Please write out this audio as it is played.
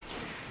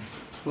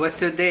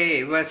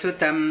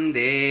वसुदेवसुतं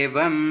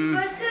देवं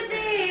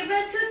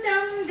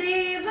वसुदेवसुतं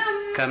देवं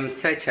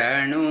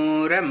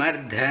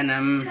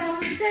कंसचाणूरमर्दनम्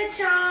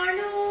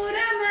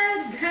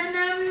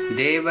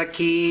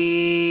देवकी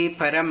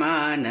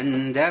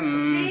परमानन्दम्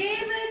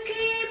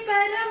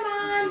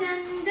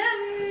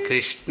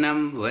कृष्णं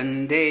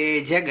वन्दे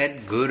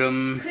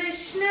जगद्गुरुम्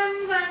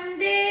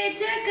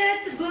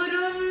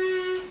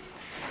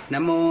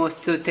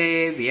नमोऽस्तु ते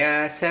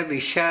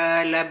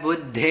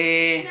व्यासविशालबुद्धे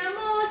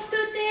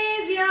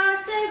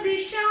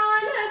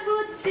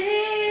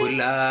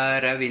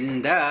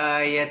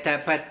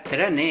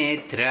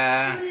पुलारविन्दायतपत्रनेत्र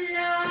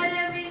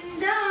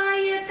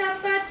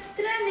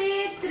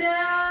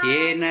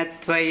येन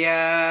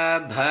त्वया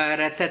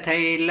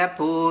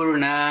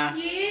भारततैलपूर्णा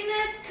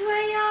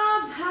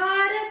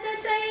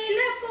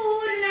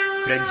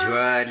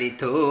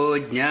प्रज्वालितो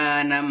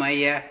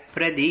ज्ञानमय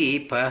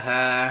प्रदीपः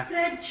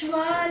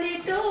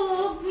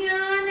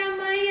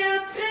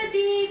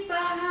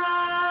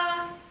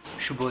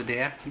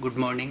Shubhodaya, good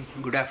morning,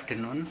 good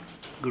afternoon,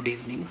 good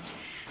evening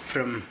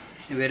from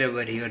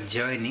wherever you are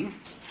joining.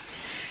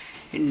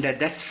 And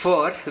thus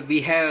far we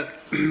have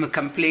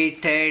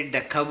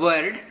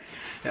covered,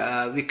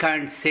 we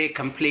can't say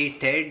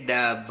completed,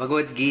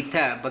 Bhagavad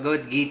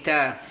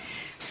Gita.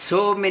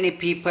 So many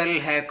people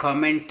have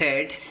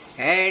commented,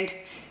 and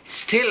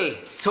still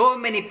so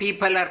many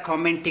people are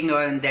commenting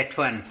on that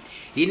one.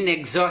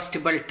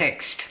 Inexhaustible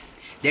text.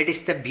 That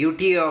is the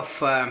beauty of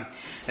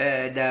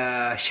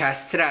the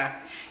Shastra.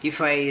 If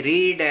I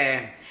read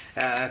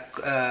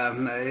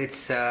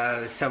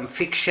some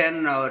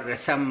fiction or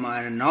some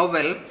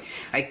novel,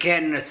 I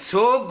can,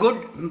 so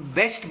good,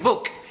 best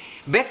book,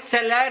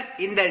 bestseller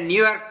in the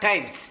New York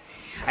Times.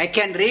 I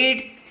can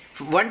read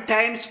 1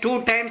 time,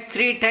 2 times,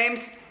 3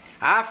 times.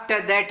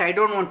 After that, I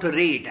don't want to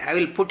read. I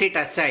will put it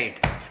aside.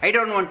 I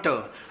don't want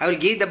to. I will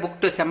give the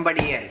book to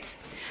somebody else.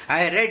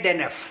 I read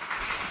enough.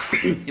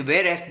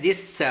 Whereas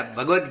this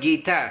Bhagavad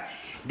Gita,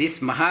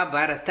 this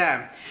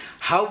Mahabharata,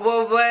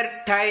 however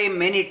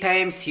many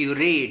times you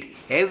read,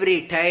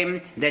 every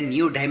time the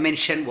new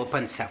dimension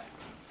opens up.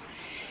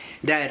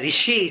 The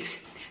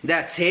rishis,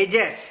 the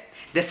sages,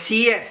 the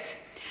seers,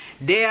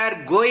 they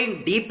are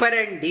going deeper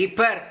and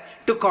deeper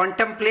to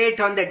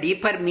contemplate on the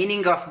deeper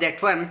meaning of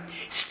that one.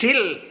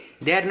 Still,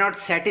 they are not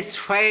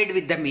satisfied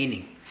with the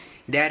meaning.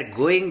 They are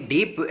going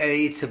deep,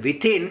 it's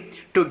within,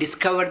 to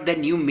discover the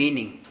new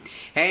meaning.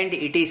 And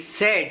it is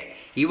said,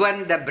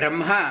 even the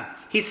Brahma,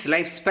 his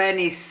lifespan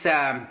is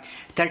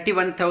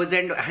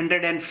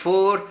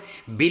 31,104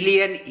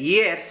 billion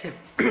years.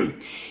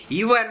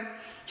 Even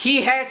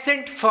he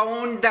hasn't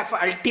found the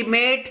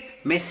ultimate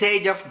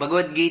message of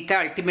Bhagavad Gita,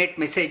 ultimate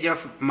message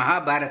of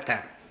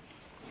Mahabharata.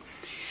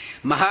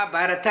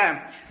 Mahabharata,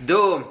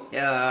 though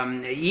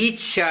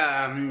each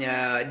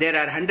there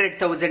are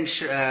 100,000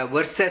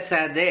 verses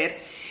are there,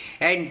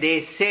 and they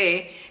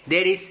say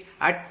there is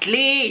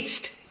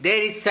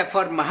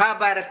for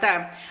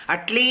Mahabharata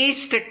at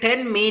least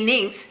 10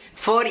 meanings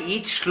for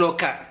each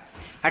shloka.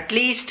 At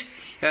least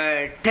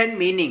 10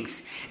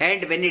 meanings.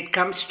 And when it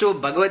comes to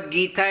Bhagavad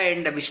Gita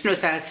and Vishnu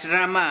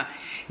Sahasranama,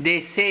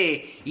 they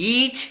say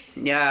each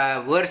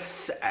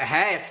verse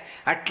has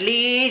at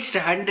least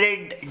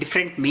 100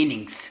 different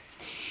meanings.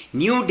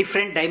 New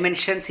different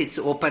dimensions it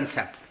opens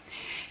up.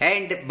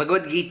 And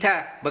Bhagavad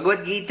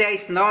Gita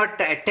is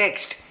not a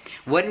text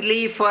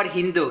only for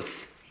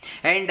Hindus.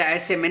 And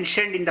as I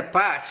mentioned in the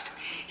past,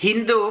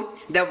 Hindu,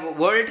 the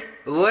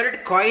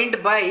word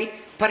coined by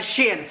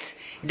Persians,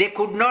 they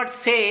could not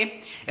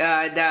say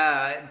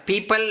the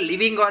people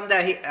living on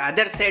the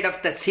other side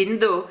of the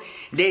Sindhu,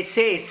 they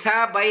say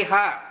sa by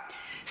ha.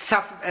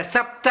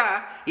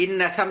 Sapta, in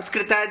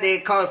Sanskrita they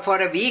call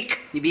for a week,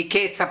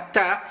 VK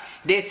Sapta,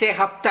 they say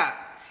hapta.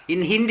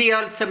 In Hindi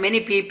also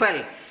many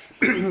people,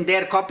 they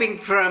are copying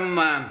from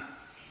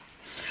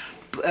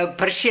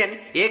Persian,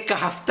 ek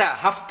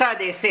hafta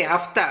they say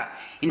hafta.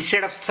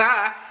 Instead of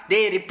sa,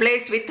 they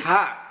replace with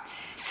ha.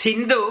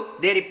 Sindhu,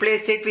 they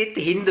replace it with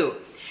Hindu.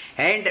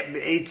 And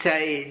it's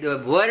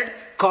the word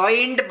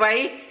coined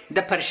by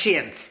the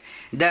Persians.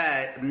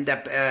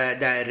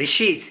 The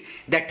rishis,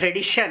 the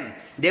tradition,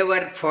 they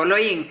were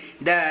following,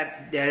 the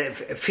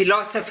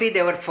philosophy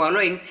they were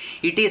following,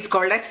 it is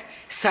called as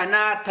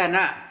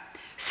Sanatana.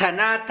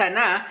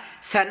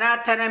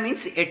 Sanatana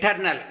means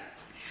eternal,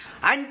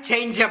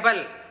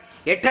 unchangeable,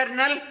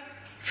 eternal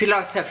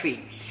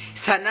philosophy.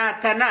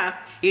 Sanatana,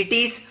 it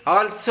is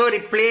also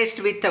replaced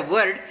with the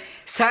word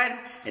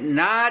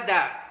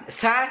Sanada,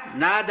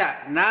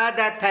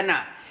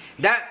 Nadatana.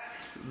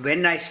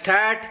 When I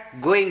start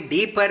going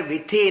deeper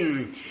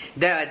within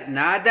the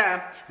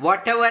Nada,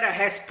 whatever I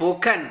have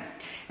spoken,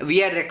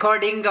 we are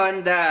recording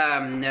on the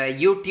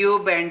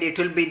YouTube and it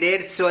will be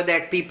there so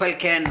that people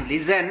can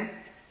listen.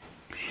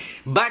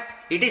 But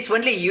it is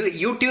only,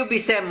 YouTube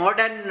is a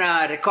modern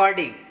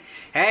recording.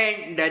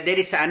 And there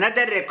is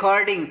another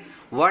recording.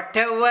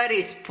 Whatever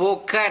is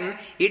spoken,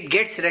 it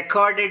gets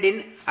recorded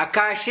in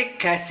Akashic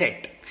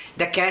cassette.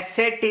 The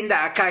cassette in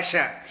the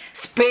Akasha.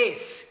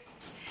 Space.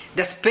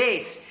 The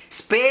space.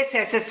 Space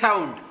has a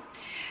sound.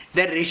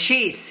 the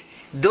rishis,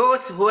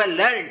 those who have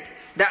learned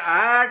the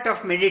art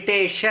of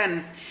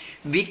meditation,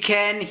 we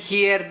can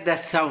hear the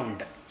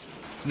sound.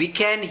 We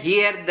can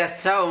hear the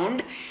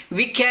sound.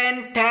 We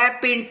can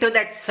tap into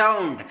that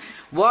sound.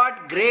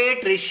 What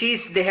great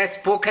rishis they have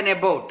spoken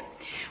about.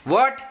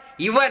 What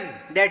even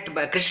that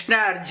Krishna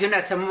Arjuna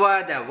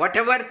Samvada,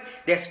 whatever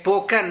they have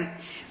spoken,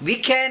 we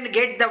can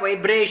get the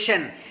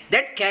vibration.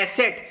 That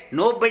cassette,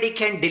 nobody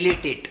can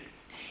delete it.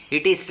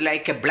 It is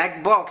like a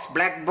black box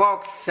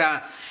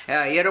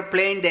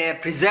aeroplane. They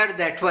preserve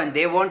that one.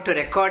 They want to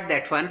record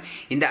that one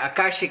in the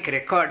Akashic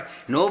record.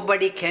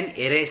 Nobody can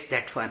erase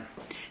that one.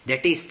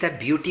 That is the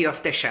beauty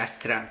of the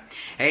Shastra.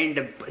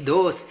 And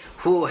those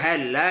who have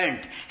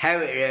learned,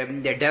 have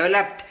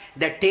developed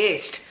the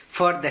taste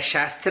for the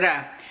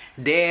Shastra,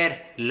 their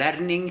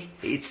learning,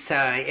 it's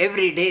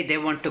every day they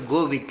want to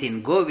go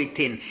within.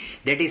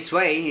 That is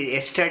why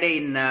yesterday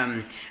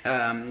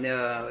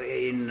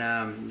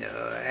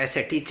as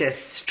a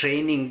teacher's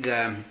training,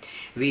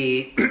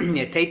 we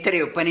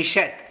Taittiriya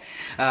Upanishad,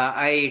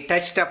 I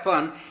touched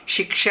upon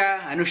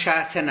Shiksha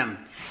Anushasanam,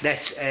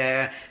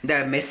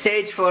 the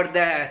message for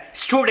the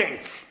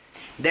students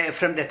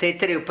from the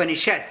Taittiriya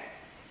Upanishad.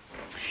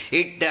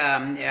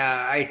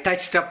 I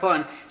touched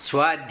upon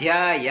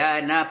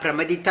Swadhyayana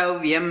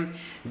Pramaditavyam,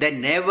 the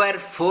never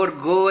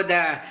forego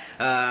the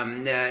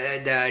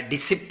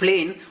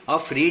discipline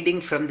of reading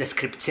from the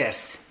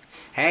scriptures.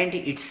 And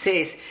it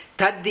says,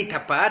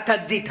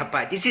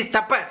 Tadditapa. This is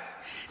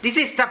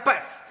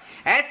tapas.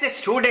 As a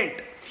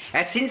student,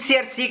 a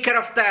sincere seeker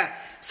of the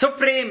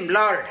Supreme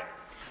Lord,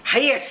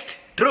 highest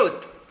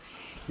truth,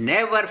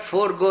 never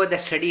forego the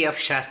study of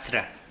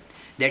Shastra.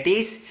 That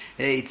is,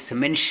 it's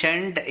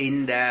mentioned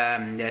in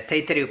the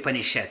Taittiriya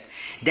Upanishad.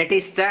 That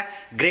is the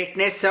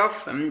greatness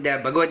of the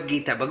Bhagavad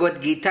Gita.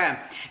 Bhagavad Gita,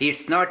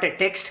 it's not a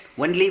text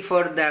only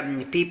for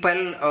the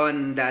people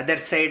on the other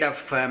side of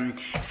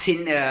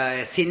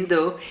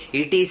Sindhu.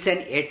 It is an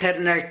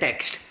eternal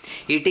text.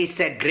 It is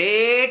a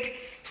great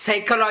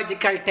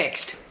psychological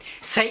text.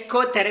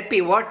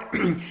 Psychotherapy, what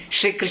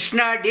Sri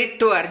Krishna did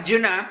to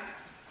Arjuna.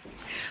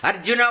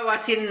 Arjuna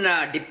was in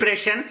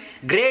depression,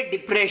 great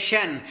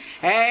depression,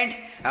 and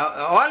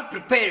all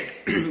prepared.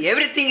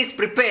 Everything is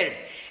prepared.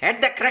 At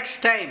the crux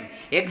time,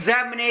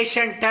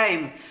 examination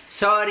time,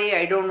 sorry,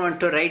 I don't want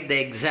to write the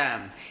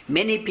exam.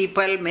 Many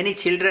people, many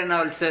children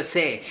also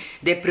say,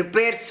 they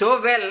prepare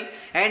so well,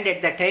 and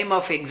at the time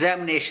of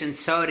examination,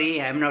 sorry,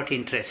 I am not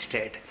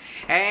interested.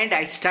 And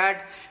I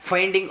start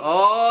finding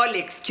all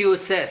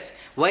excuses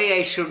why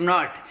I should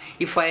not.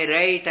 If I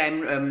write,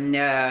 I'm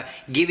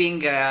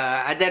giving,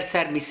 others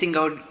are missing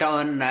out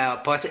on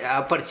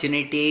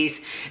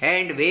opportunities,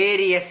 and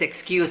various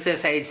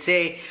excuses. I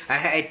say,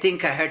 I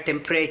think I have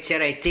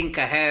temperature, I think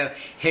I have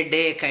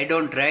headache, I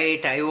don't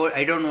write,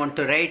 I don't want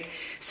to write.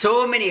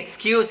 So many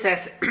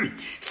excuses.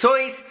 So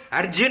is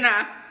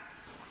Arjuna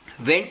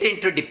went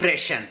into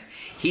depression.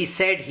 He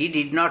said he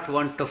did not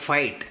want to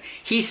fight.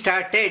 He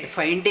started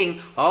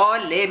finding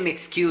all lame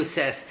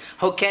excuses.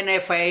 How can I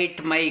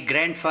fight my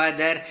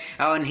grandfather?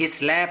 On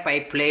his lap I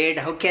played.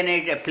 How can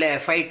I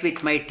fight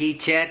with my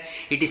teacher?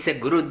 It is a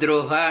Guru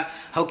Droha.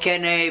 How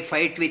can I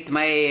fight with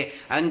my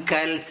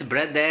uncles,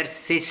 brothers,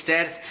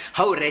 sisters?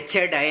 How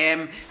wretched I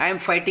am. I am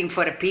fighting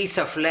for a piece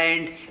of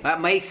land.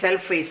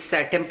 Myself is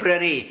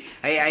temporary.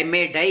 I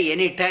may die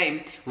any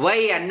time.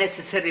 Why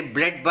unnecessary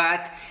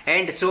bloodbath?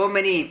 And so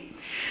many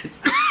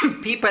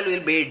people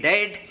will be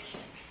dead,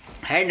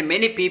 and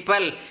many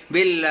people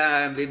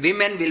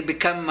women will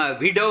become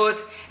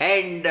widows,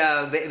 and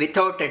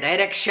without a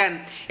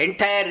direction,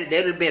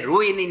 there will be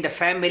ruin in the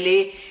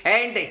family.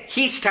 And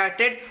he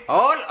started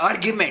all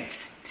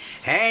arguments.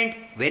 And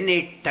when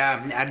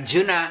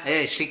Arjuna,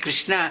 Sri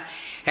Krishna,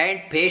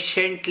 and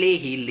patiently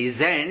he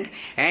listened,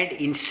 and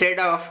instead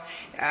of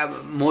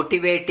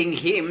motivating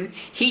him,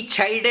 he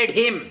chided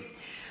him.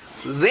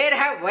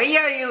 Why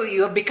are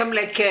you have become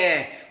like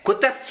a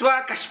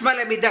Kutasva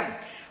Kashmalamidam.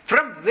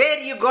 From where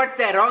you got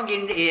the wrong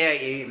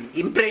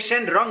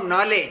impression, wrong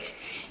knowledge?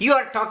 You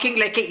are talking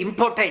like an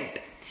impotent.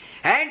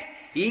 And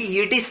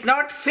it is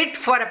not fit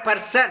for a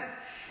person,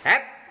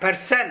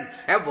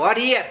 a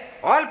warrior,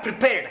 all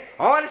prepared,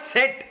 all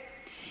set.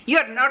 You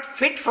are not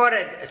fit for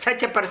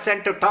such a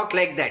person to talk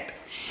like that.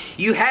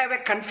 You have a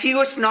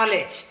confused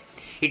knowledge.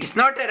 It is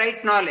not a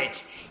right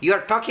knowledge. You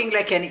are talking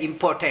like an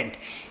impotent.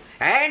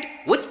 And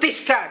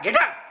Uttishta, get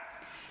up.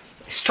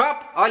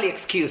 Stop all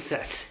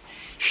excuses.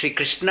 Sri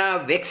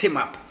Krishna wakes him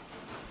up.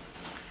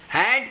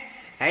 And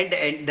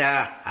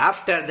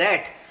after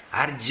that,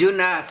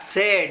 Arjuna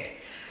said,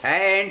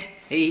 and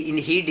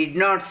he did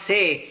not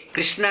say,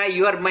 Krishna,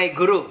 you are my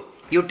guru,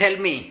 you tell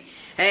me.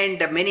 And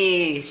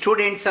many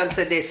students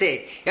also, they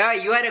say, yeah,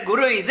 you are a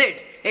guru, is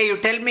it? Hey, you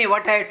tell me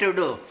what I have to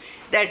do.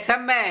 That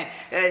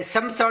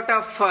some sort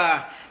of,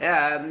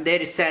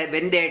 there is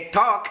when they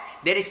talk,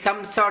 there is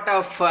some sort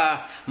of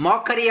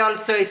mockery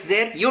also is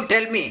there. You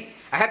tell me.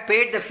 I have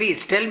paid the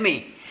fees, tell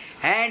me.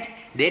 And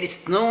there is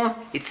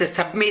it's a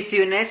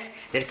submissiveness,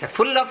 there is a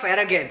full of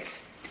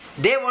arrogance.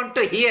 They want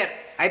to hear,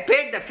 I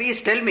paid the fees,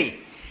 tell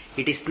me.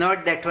 It is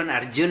not that one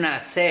Arjuna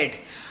said,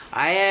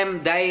 I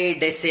am thy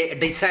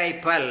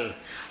disciple.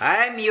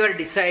 I am your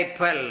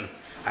disciple.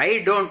 I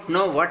don't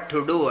know what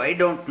to do. I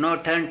don't know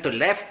turn to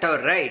left or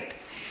right.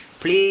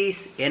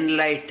 Please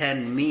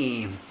enlighten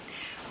me.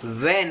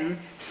 When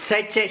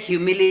such a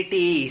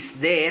humility is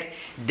there,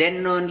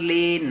 then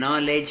only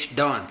knowledge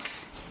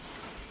dawns.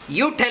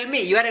 You tell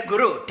me, you are a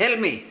guru, tell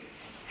me.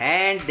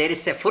 And there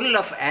is a full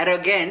of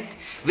arrogance.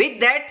 With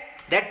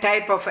that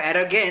type of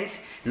arrogance,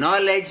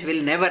 knowledge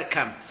will never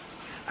come.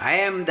 I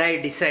am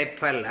thy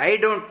disciple. I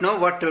don't know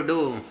what to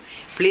do.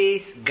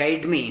 Please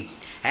guide me.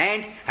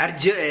 And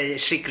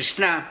Sri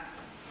Krishna,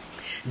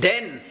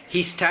 then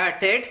he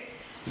started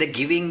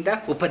giving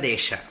the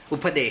Upadesha.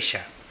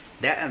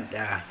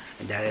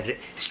 The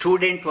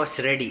student was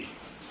ready.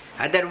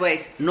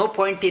 Otherwise, no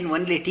point in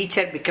only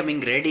teacher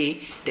becoming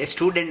ready, the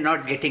student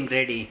not getting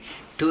ready.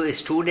 A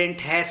student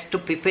has to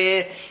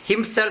prepare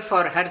himself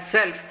or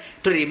herself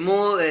to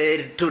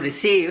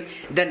receive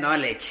the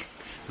knowledge.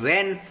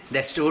 When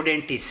the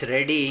student is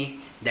ready,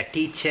 the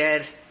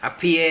teacher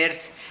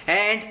appears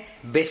and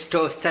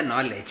bestows the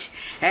knowledge.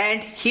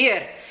 And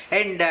here,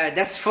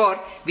 thus far,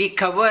 we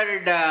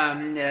covered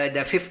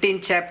the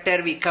 15th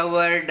chapter, we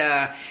covered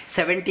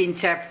 17th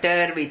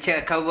chapter, we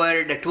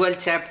covered 12th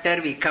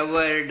chapter, we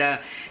covered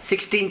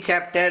 16th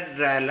chapter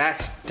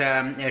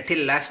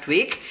till last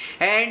week.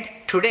 And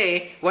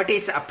today, what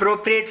is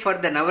appropriate for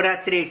the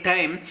Navaratri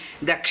time,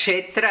 the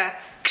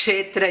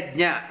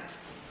Kshetrajna,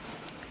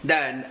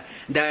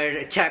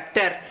 the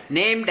chapter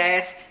named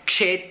as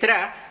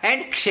Kshetra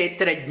and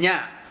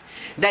Kshetrajna.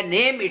 The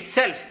name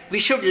itself, we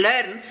should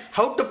learn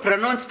how to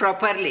pronounce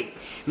properly.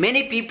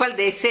 Many people,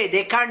 they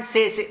can't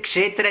say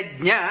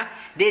Kshetrajna,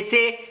 they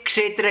say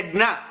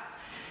Kshetrajna.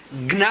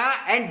 Gna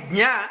and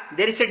Jna,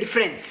 there is a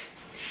difference.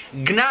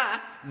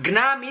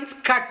 Gna means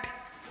cut.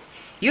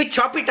 You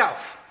chop it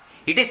off.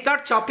 It is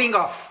not chopping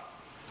off.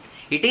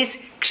 It is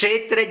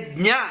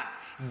Kshetrajna.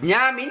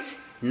 Jna means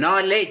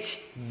knowledge.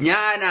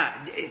 Jnana.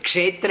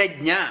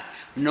 Kshetrajna.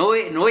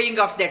 Knowing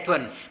of that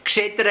one.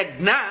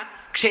 Kshetrajna,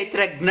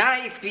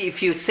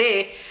 if you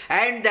say,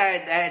 and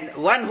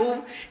one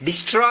who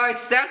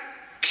destroys the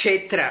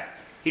Kshetra.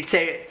 It's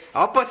a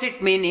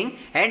opposite meaning,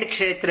 and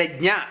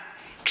Kshetrajna.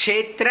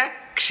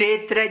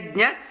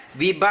 Kshetrajna,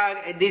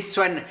 Vibhag, this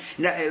one,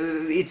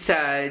 it's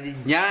a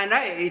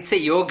Jnana, it's a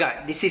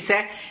yoga. This is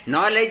a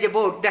knowledge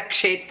about the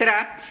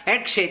Kshetra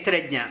and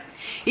Kshetrajna.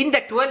 In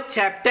the 12th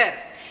chapter,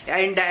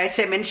 and as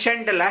I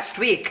mentioned last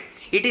week,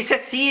 it is a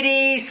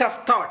series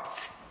of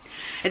thoughts.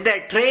 And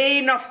the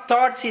train of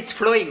thoughts is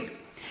flowing.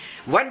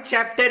 One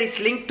chapter is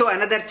linked to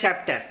another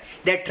chapter.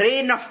 The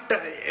train of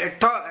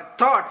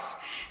thoughts,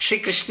 Sri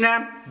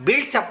Krishna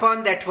builds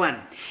upon that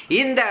one.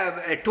 In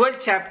the 12th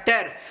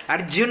chapter,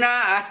 Arjuna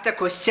asked the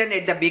question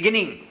at the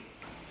beginning.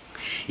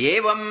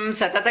 Evam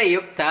satata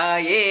yukta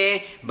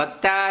ye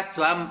bhaktas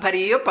tvam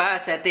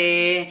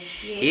pariyupasate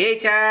ye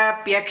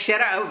cha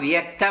pyakshara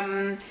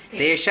avyaktam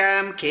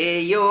tesham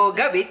ke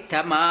yoga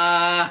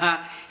vittama.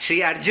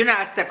 Sri Arjuna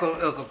asked the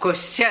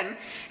question,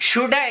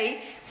 should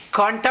I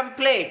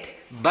contemplate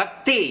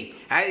bhakti?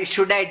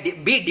 Should I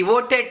be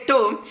devoted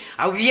to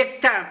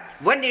avyakta,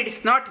 when it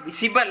is not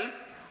visible?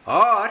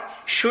 Or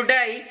should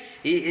I,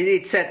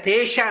 it's a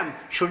tesham,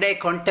 should I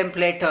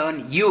contemplate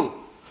on you?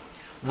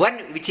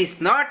 One which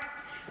is not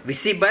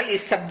visible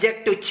is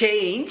subject to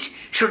change.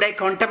 Should I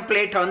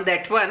contemplate on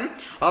that one,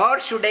 or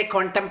should I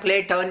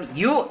contemplate on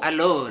you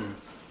alone?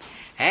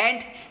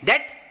 And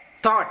that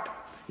thought,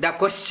 the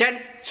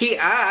question he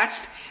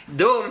asked,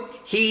 though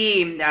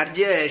Sri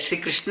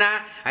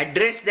Krishna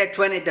addressed that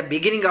one at the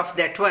beginning of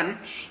that one,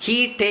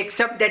 he takes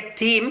up that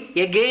theme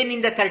again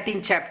in the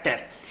 13th chapter.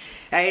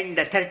 And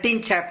the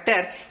 13th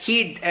chapter,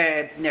 he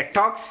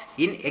talks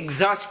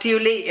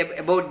exhaustively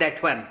about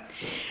that one.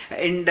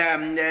 And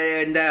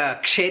the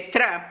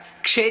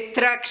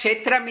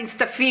Kshetra means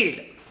the field.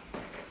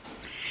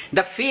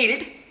 The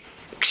field,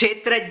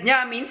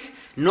 Kshetrajna means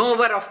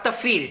knower of the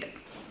field.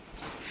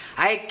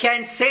 I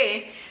can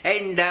say,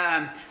 and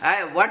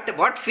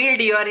what field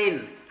you are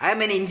in? I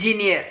am an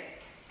engineer.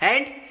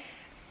 And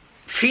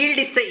field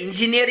is the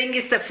engineering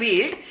is the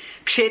field.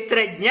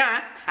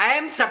 Kshetrajna, I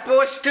am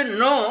supposed to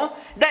know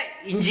the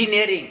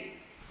engineering.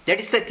 That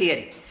is the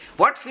theory.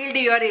 What field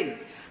you are in?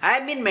 I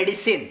am in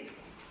medicine.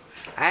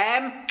 I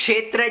am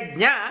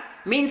Kshetrajna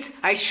means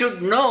I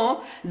should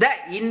know the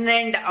in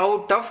and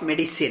out of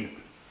medicine.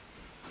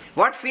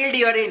 What field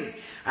you are in?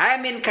 I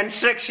am in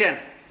construction.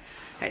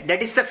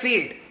 That is the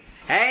field.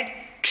 And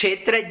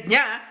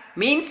Kshetrajna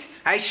means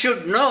I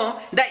should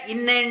know the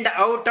in and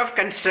out of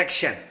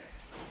construction.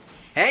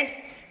 And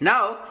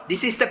now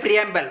this is the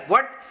preamble.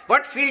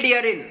 What field you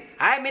are in?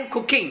 I am in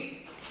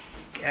cooking,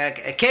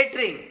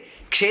 catering.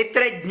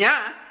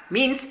 Kshetrajna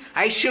means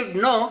I should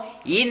know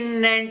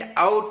in and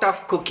out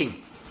of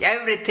cooking.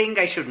 Everything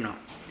I should know.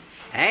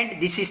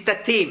 And this is the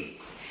theme.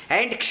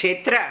 And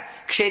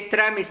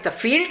Kshetra means the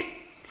field,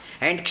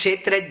 and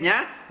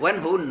Kshetrajna, one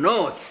who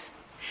knows.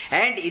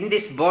 And in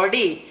this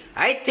body,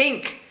 I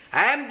think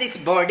I am this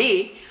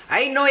body,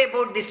 I know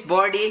about this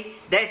body,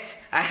 thus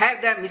I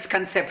have the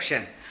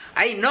misconception.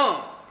 I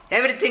know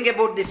everything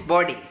about this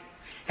body.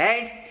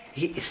 And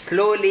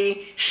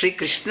slowly Sri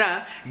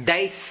Krishna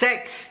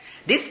dissects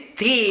this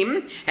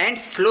theme and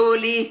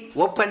slowly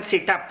opens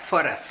it up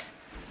for us.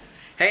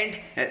 And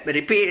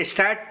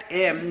start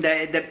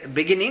the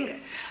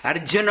beginning.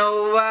 Arjuna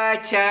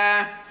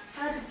Vacha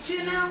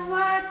Arjuna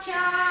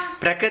Vacha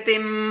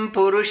Prakritim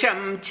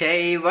Purusham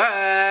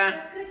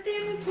Chaiva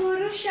Prakritim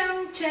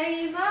Purusham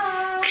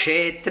Chaiva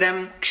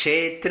Kshetram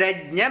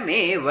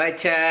Kshetrajnameva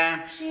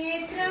Cha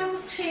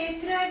Kshetram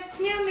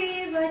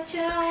Kshetrajnameva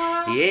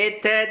Cha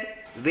Etad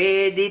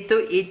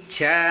Veditu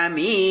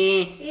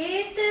Ichchami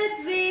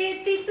Etad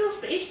Veditu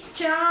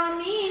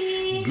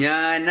Ichchami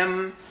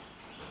Jnanam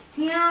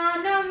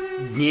Jnanam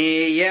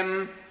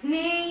Jneyam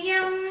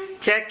Neyam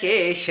Cha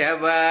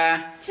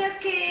Keshava. Cha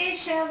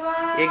Keshava.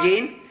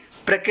 Again,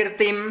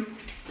 Prakritim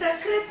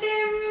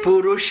Prakritim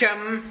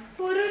Purusham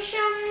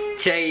Purusham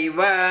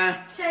Chaiva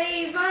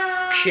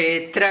Chaiva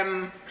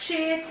Kshetram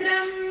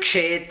Kshetram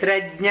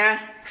Kshetrajna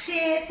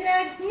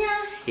Kshetrajna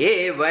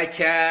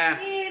Evacha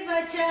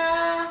Evacha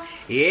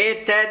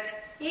Etad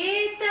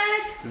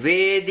Etad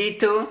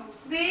Veditu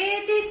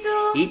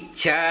Veditu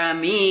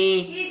Ichchami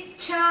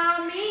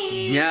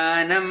Ichchami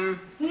Jnanam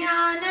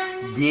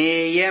Jnanam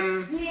Jneyam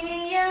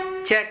Neyam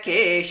Cha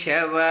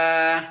Keshava.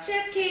 Cha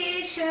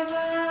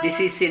Keshava. This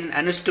is in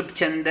Anushtup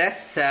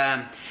Chandas.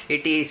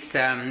 It is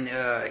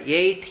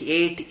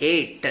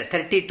 888.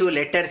 32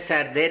 letters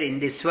are there in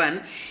this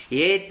one.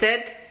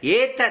 Etad,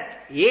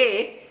 etat,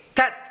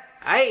 etat,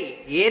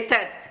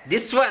 etat.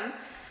 This one,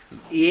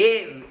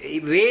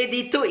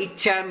 Veditu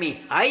Ichchami.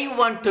 I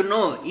want to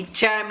know.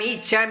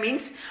 Ichchami, Ichcha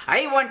means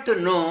I want to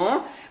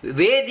know.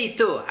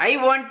 Veditu, I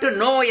want to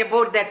know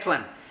about that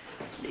one.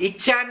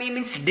 Ichchami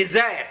means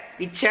desire.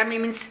 Ichchami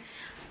means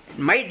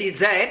my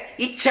desire.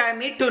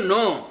 Ichchami to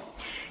know.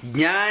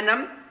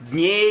 Jnanam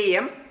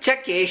Jneyam Cha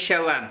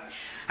Keshava.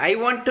 I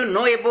want to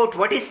know about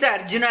what is the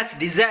Arjuna's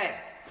desire.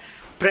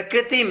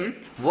 Prakritim,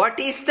 what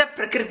is the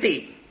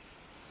Prakriti?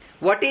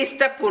 What is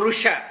the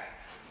Purusha?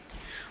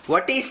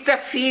 What is the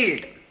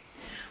field?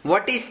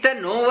 What is the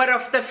knower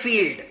of the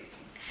field?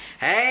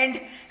 And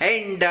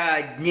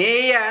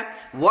Jneya,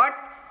 what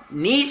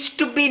needs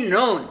to be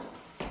known?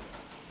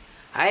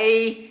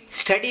 I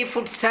study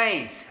food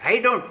science. I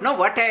don't know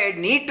what I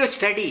need to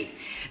study.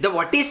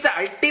 What is the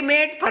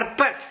ultimate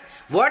purpose?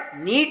 What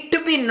need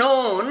to be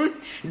known?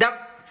 The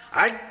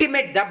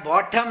ultimate, the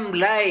bottom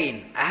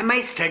line. Am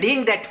I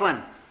studying that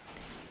one?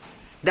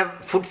 The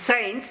food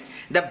science,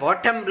 the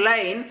bottom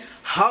line,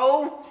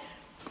 how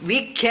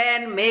we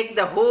can make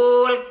the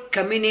whole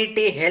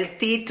community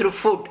healthy through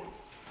food.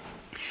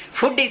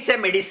 Food is a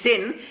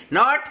medicine,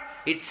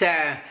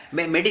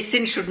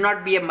 medicine should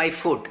not be my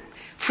food.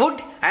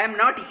 Food I am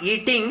not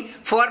eating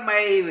for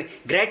my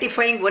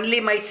gratifying only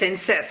my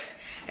senses.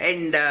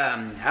 And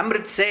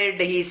Amrit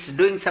said he is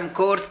doing some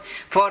course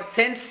for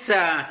sense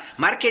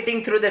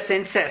marketing through the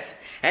senses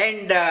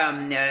and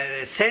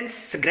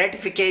sense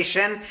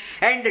gratification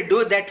and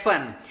do that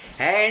one.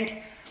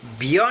 And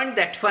beyond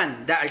that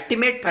one, the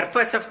ultimate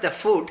purpose of the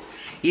food,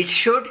 it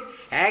should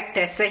act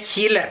as a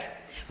healer.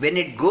 When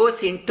it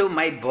goes into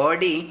my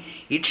body,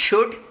 it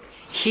should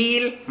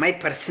heal my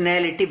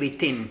personality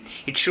within.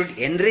 It should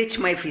enrich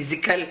my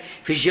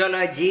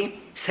physiology,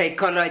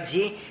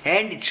 psychology,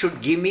 and it should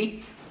give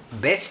me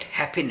best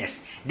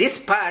happiness. This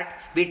part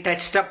we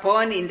touched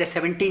upon in the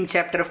 17th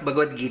chapter of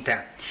Bhagavad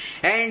Gita.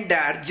 And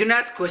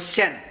Arjuna's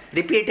question,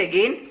 repeat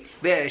again,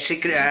 where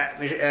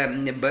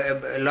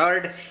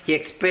Lord, he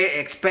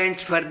expands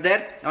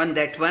further on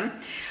that one.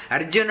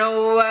 Arjuna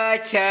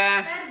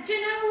Vacha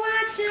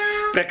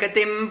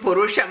Prakritim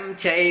Purusham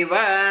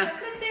Chaiva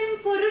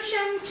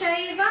Purusham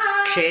Chaiva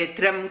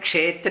Kshetram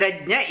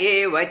Kshetrajna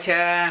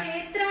Evacha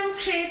Kshetram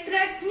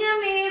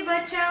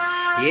Kshetrajnamevacha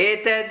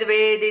Etad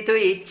Veditu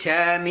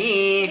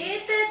Ichchami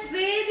Etad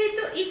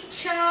Veditu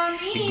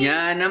Ichchami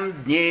Jnanam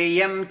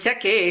Jneyam Cha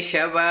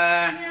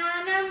Keshava.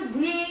 Jnanam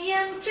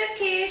Jneyam Cha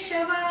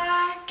Keshava.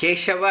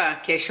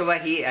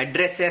 Keshava, he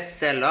addresses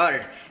the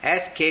Lord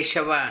as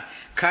Keshava.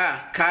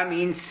 Ka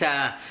means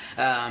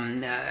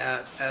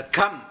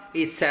come.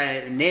 It's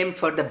a name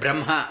for the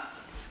Brahma,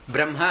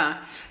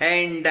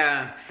 and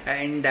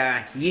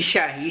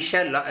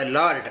Isha,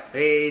 Lord.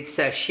 It's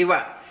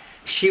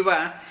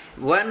Shiva,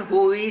 one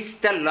who is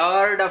the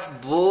Lord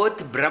of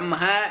both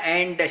Brahma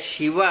and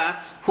Shiva.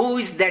 Who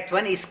is that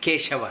one? Is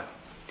Keshava.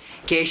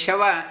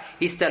 Keshava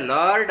is the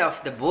Lord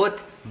of the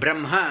both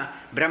Brahma.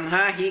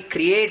 Brahma, he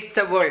creates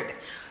the world,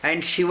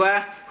 and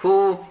Shiva,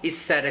 who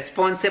is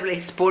responsible,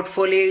 his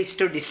portfolio is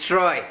to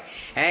destroy,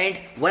 and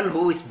one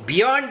who is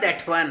beyond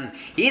that one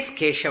is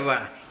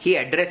Keshava. He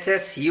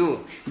addresses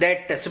you,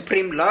 that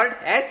Supreme Lord,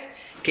 as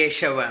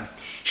Keshava.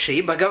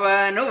 Shri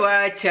Bhagavanu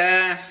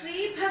Vacha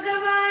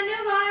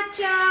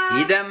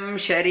Idam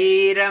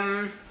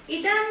Shariram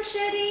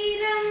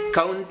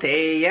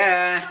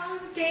Kaunteya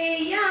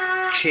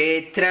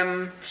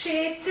Kshetram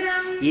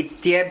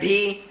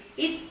Ityabhi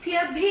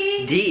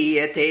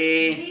Diyate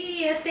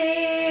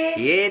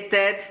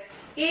Etad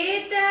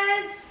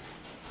एतद्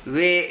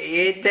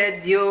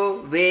एतद्यो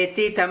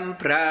वेति तं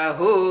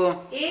प्राहु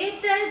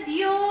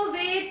एतद्यो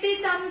वेति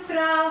तं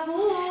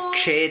प्राहुः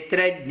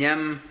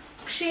क्षेत्रज्ञं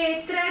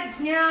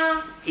क्षेत्रज्ञा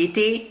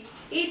इति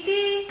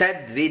इति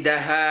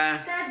तद्विदः.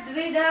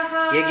 तद्विदः.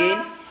 Again,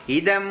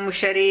 idam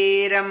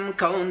shariram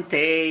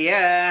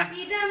kaunteya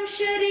इदं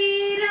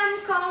शरीरं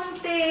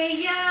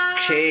कौन्तेय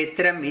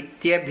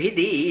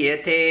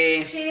kshetramityabhidiyate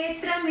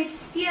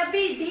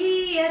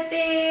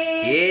क्षेत्रमित्यभिधीयते.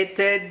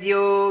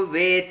 etadyo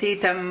veti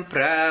tam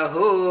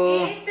prahu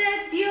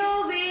एतद्यो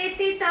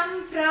वेति तं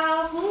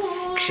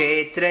प्राहुः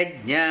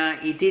kshetrajna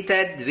iti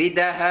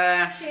tadvidah.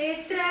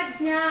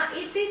 क्षेत्रज्ञा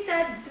इति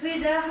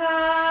तद्विदः.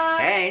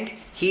 And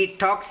he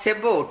talks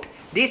about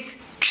this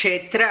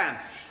kshetra.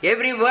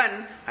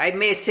 Everyone, I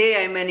may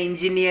say I'm an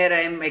engineer,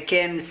 I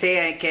can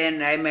say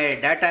I'm a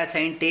data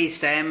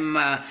scientist, I'm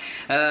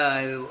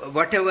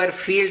whatever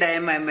field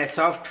I'm a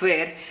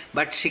software.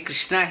 But Shri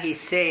Krishna, he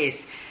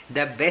says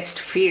the best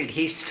field,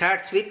 he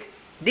starts with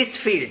this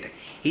field.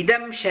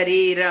 Idam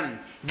shariram,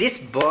 this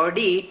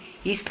body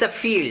is the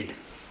field.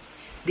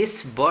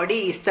 This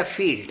body is the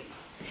field.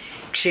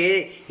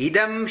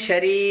 Idam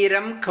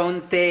shariram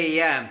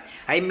kaunteya.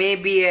 I may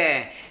be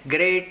a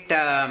great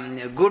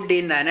good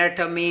in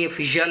anatomy,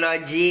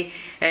 physiology,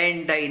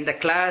 and in the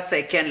class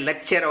I can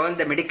lecture all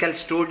the medical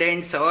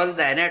students, all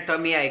the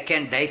anatomy I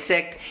can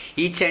dissect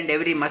each and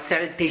every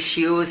muscle,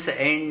 tissues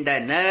and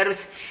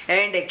nerves,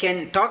 and I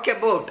can talk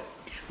about.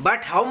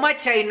 But how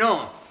much I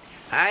know?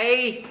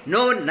 I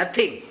know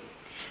nothing.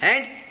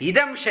 And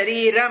idam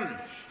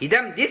shariram,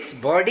 idam, this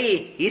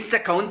body is the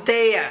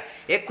Kaunteya,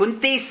 a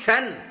Kunti's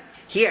son.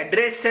 He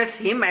addresses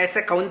him as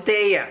a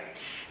Kaunteya.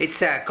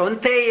 It's a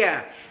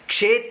Kaunteya.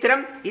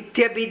 Kshetram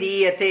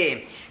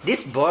ityabhidiyate.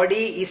 This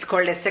body is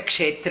called as a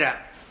kshetra.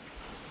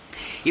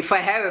 If I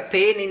have a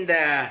pain in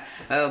the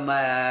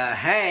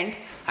hand,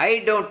 I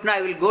don't know,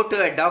 I will go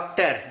to a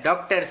doctor.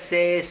 Doctor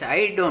says,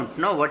 I don't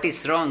know what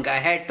is wrong. I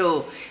had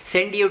to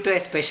send you to a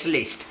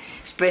specialist.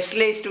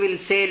 Specialist will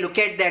say, look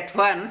at that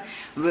one.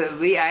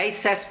 I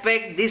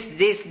suspect this,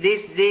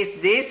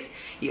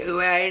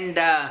 and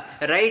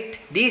write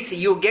this.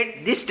 You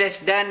get this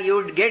test done.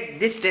 You get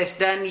this test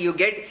done. You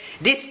get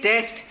this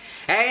test,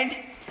 and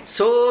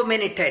so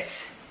many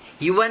tests.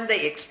 Even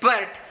the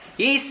expert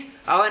is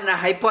on a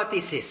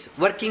hypothesis,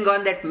 working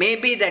on that.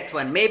 Maybe that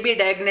one. Maybe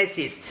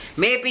diagnosis.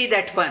 Maybe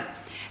that one,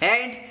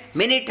 and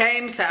many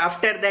times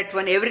after that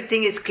one,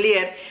 everything is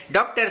clear.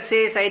 Doctor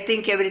says, I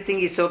think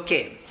everything is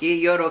okay.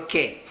 You're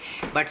okay.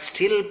 But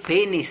still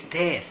pain is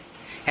there.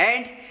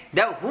 And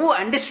who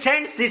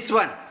understands this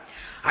one?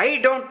 I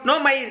don't know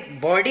my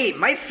body,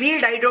 my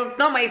field, I don't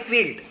know my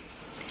field.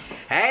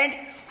 And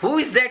who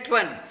is that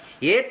one?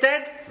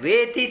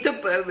 Etadyo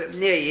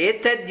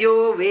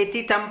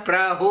veti tam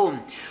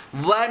prahum.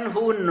 One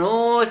who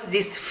knows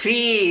this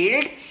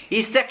field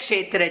is the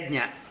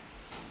kshetrajna.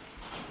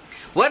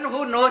 One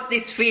who knows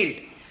this field.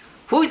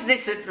 Who is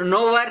this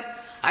knower?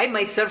 I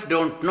myself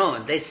don't know.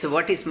 That's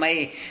what is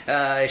my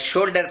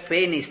shoulder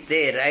pain is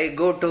there. I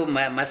go to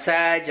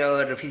massage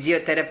or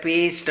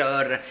physiotherapist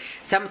or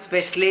some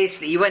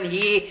specialist. Even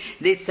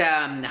this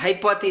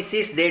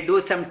hypothesis, they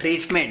do some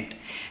treatment.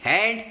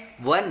 And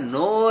one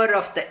knower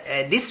of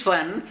this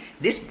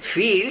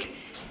field,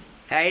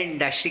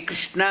 and Shri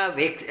Krishna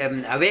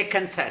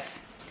awakens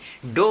us.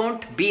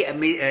 Don't be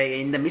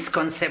in the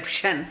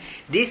misconception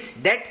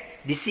that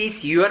this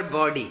is your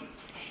body.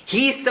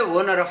 He is the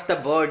owner of the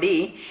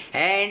body,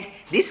 and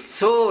this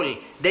soul,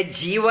 the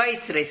jiva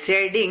is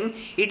residing,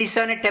 it is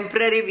on a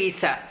temporary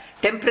visa.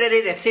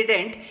 Temporary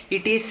resident,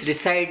 it is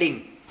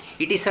residing.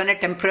 It is on a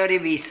temporary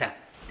visa.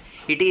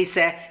 It is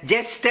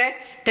just a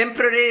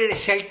temporary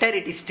shelter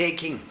it is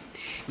taking.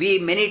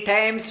 Many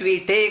times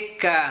we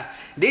take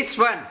this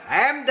one.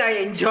 I am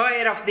the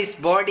enjoyer of this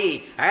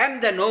body. I am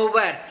the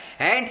knower.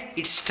 And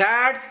it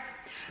starts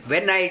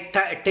when I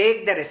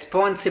take the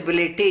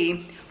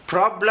responsibility.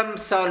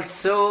 Problems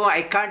also,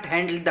 I can't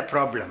handle the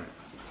problem.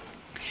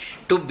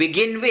 To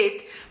begin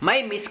with,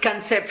 my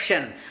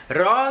misconception,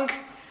 wrong,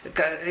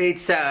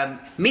 it's a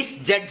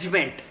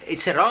misjudgment,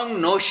 it's a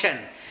wrong notion,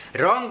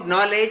 wrong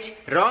knowledge,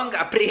 wrong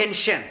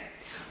apprehension.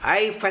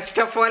 First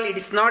of all, it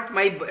is not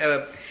my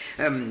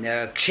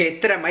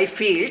kshetra, my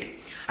field.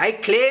 I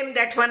claim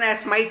that one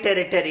as my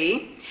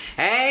territory,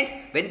 and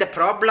when the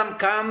problem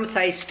comes,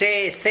 I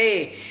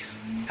say,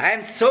 I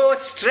am so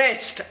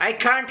stressed, I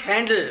can't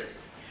handle.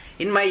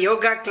 In my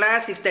yoga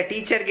class, if the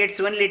teacher gets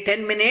only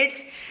 10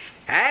 minutes,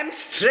 I am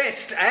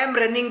stressed. I am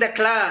running the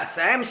class.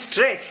 I am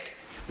stressed.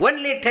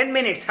 Only 10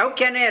 minutes. How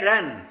can I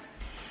run?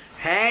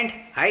 And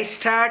I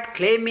start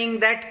claiming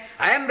that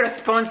I am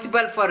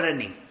responsible for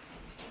running.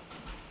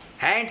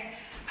 And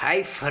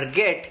I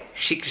forget,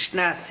 Shri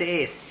Krishna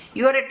says,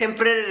 you are a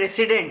temporary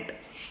resident.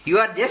 You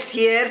are just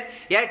here,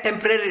 you are a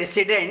temporary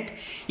resident.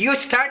 You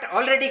start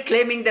already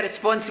claiming the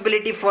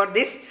responsibility for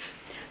this.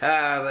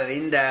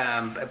 In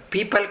the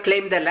people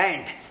claim the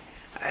land.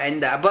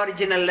 and the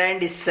aboriginal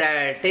land is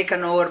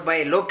taken over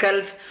by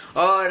locals,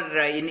 or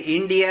in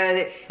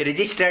India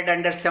registered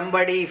under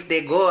somebody, if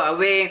they go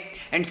away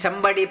and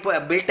somebody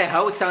built a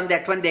house on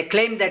that one, they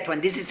claim that one,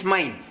 this is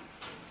mine.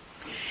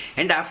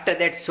 And after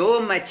that,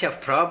 so much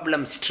of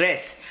problem,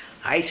 stress,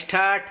 I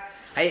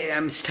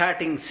am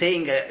starting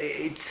saying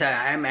I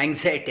am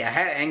anxiety, I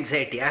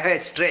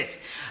have stress,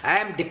 I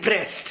am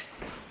depressed.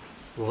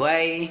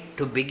 Why?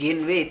 To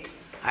begin with,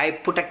 I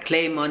put a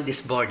claim on this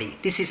body.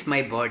 This is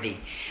my body.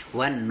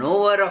 One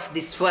knower of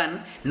this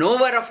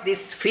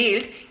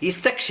field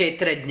is the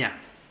Kshetrajna.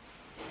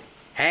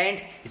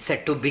 And it's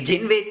to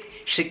begin with,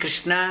 Shri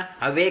Krishna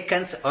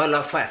awakens all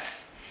of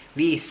us.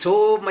 We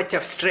so much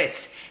of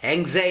stress,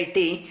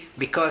 anxiety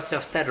because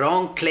of the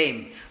wrong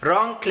claim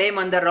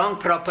on the wrong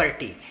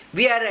property.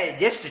 We are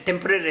just a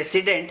temporary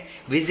resident,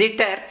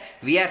 visitor.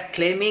 We are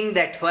claiming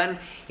that one.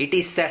 It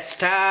is the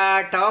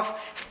start of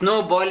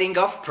snowballing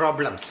of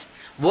problems.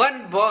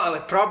 One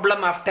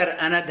problem after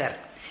another.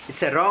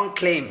 It's a wrong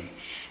claim.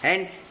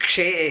 And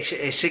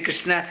Shri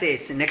Krishna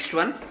says, next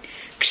one,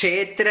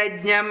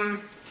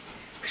 Kshetrajnam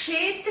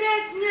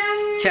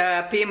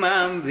chapi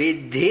mam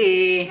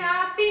vidhi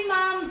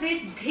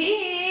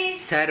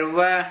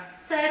sarva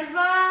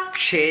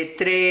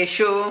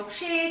kshetreshu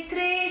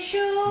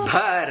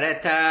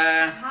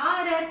bharata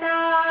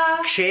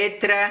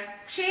kshetra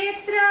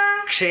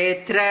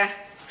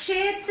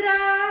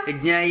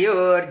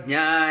jnayor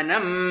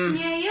jnanam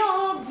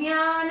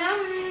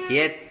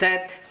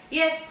yattat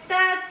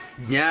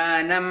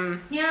jnanam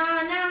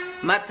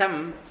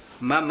matam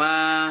mama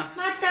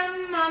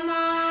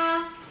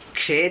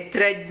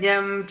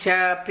kshetrajnam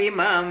chapi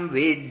mam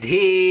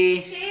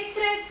vidhi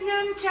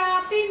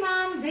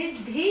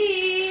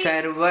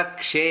sarva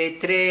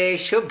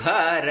kshetreshu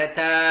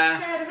bharata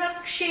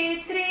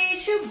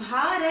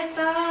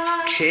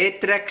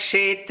kshetra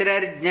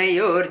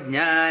kshetrajnayor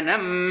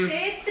jnanam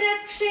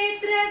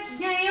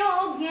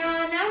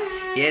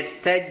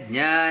yatta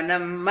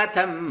jnanam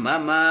matam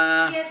mama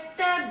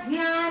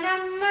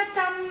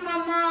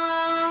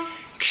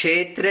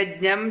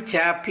kshetrajnam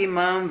chapi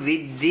mam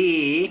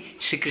vidhi.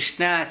 Shri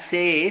Krishna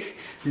says,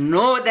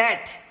 know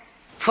that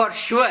for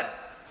sure.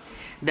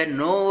 The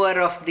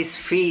knower of this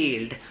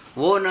field,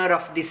 owner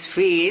of this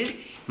field,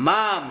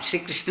 Mam, Shri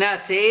Krishna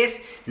says,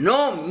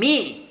 know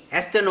me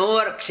as the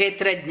knower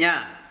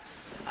Kshetrajna.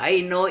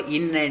 I know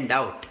in and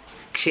out.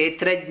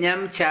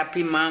 Kshetrajnam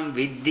chapi mam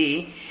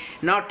vidhi.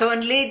 Not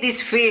only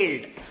this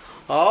field,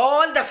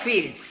 all the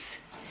fields.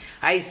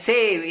 I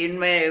say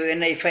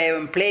if I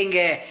am playing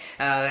a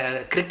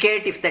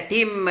cricket, if the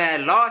team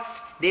lost,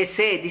 they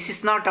say this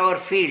is not our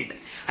field.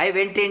 I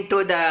went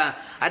into the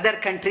other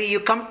country, you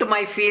come to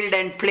my field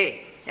and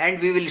play, and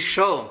we will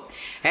show.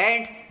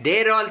 And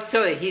there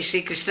also,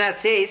 Shri Krishna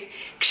says,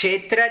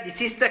 Kshetra, this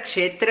is the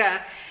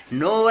Kshetra,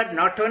 knower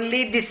not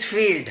only this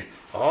field,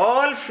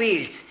 all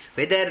fields,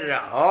 whether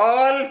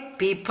all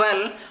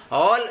people,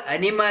 all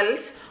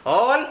animals,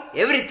 all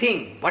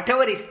everything,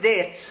 whatever is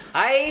there,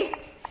 I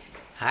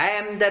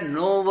am the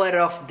knower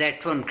of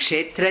that one.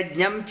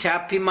 Kshetrajnam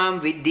chapimam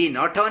vidhi.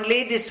 Not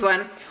only this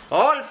one,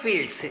 all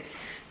fields.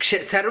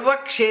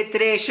 Sarva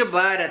kshetreshu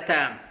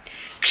bharata.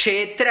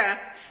 Kshetra,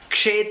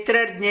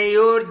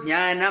 kshetrajnayor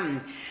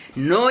jnanam.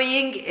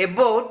 Knowing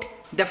about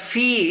the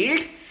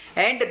field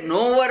and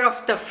knower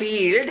of the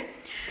field,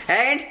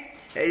 and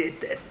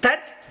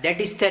that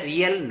is the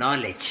real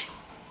knowledge.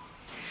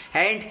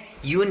 And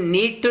you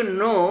need to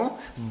know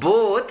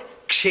both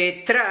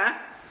kshetra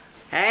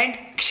and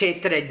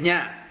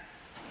kshetrajna.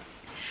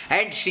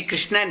 And Shri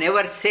Krishna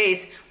never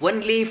says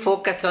only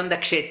focus on the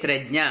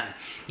kshetrajna.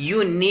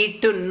 You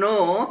need to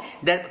know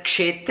the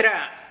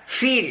kshetra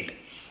field.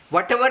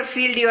 Whatever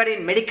field you are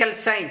in, medical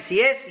science,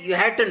 yes, you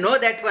have to know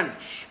that one.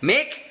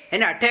 Make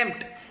an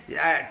attempt.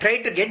 Try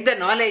to get the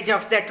knowledge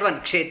of that one.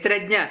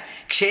 Kshetrajna.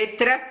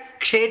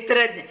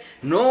 Kshetrajna.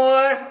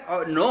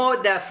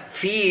 Know the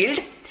field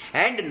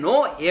and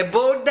know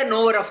about the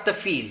knower of the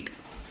field.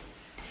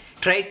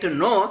 Try to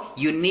know.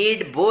 You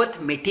need both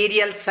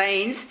material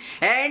science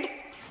and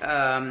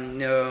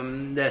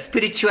the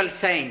spiritual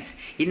science.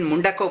 In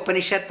Mundaka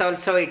Upanishad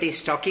also it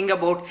is talking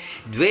about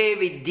Dve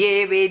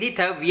Vidye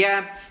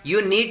Veditavya.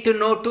 You need to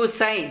know two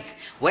science.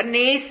 One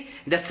is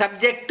the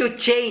subject to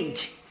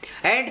change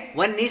and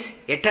one is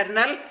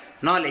eternal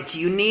knowledge.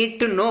 You need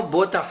to know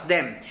both of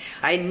them.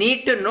 I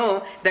need to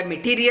know the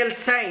material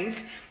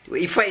science.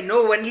 If I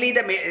know only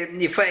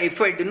if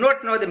I do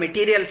not know the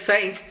material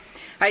science,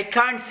 I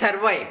can't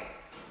survive.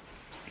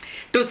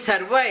 To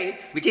survive,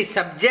 which is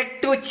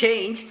subject to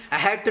change, I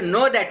have to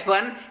know that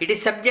one. It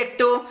is subject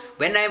to,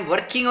 when I am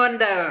working on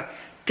the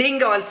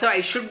thing also,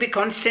 I should be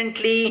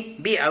constantly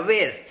be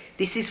aware.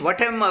 This is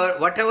whatever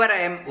I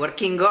am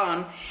working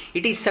on,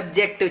 it is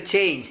subject to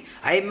change.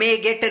 I may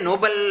get a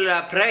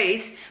Nobel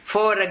Prize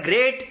for a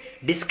great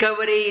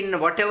discovery in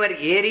whatever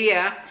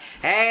area,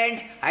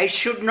 and I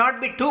should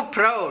not be too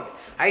proud.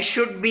 I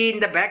should be in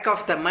the back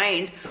of the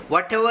mind,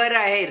 whatever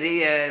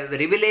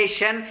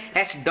revelation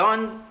has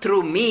dawned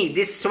through me,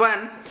 this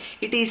one,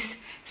 it is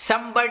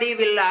Somebody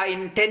will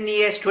in 10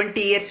 years,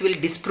 20 years will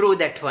disprove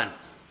that one.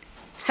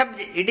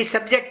 It is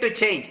subject to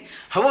change.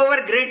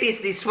 However great is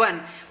this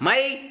one,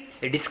 my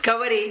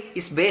discovery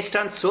is based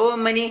on so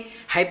many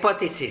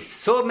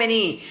hypotheses,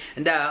 I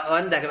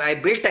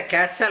built a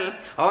castle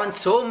on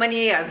so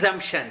many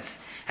assumptions.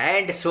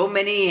 And so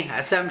many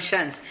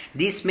assumptions,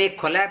 these may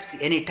collapse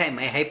anytime,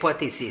 my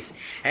hypothesis.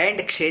 And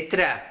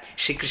Kshetra,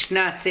 Shri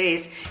Krishna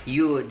says,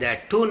 the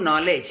two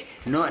knowledge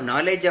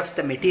of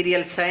the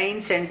material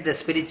science and the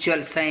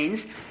spiritual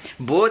science,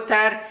 both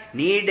are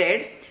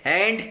needed,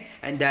 and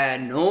the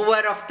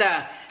knower of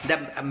the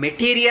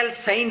material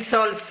science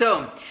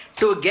also,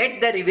 to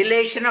get the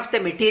revelation of the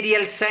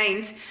material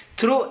science,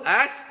 through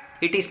us,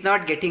 it is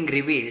not getting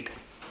revealed.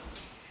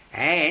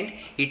 And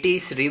it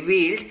is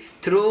revealed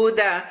through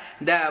the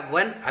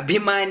one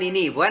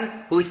Abhimanini,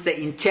 one who is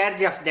in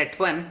charge of that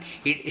one.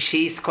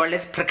 She is called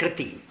as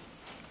Prakriti.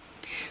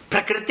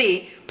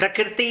 Prakriti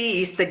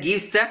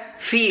gives the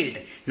field.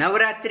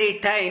 Navaratri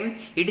time,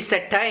 it is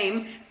a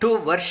time to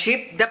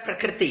worship the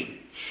Prakriti.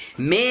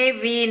 May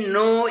we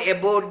know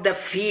about the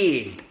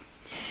field.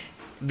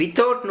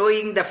 Without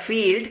knowing the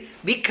field,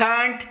 we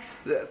can't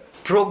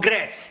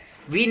progress.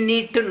 We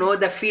need to know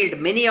the field.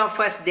 Many of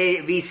us,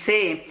 we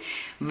say,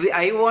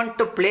 I want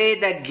to play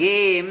the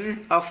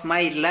game of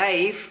my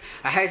life.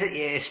 I have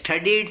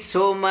studied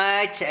so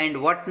much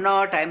and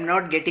whatnot. I am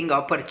not getting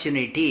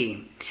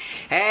opportunity.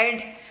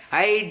 And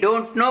I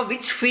don't know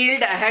which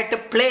field I had to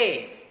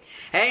play.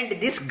 And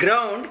this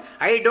ground,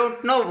 I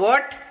don't know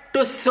what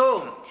to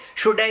sow.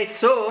 Should I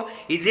sow?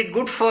 Is it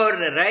good for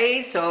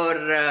rice or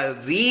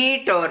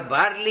wheat or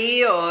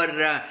barley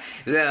or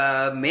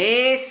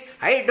maize?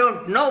 I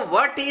don't know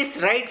what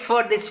is right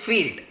for this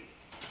field.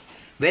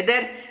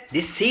 Whether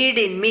this seed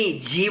in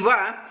me,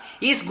 Jiva,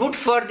 is good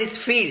for this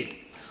field.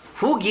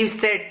 Who gives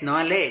that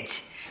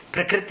knowledge?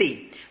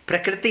 Prakriti.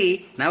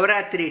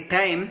 Navaratri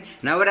time,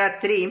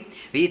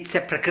 it's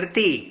a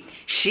Prakriti.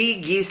 She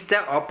gives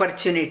the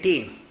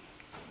opportunity.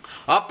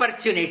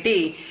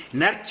 Opportunity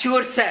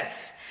nurtures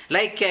us.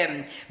 Like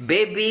a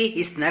baby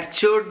is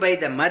nurtured by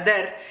the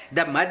mother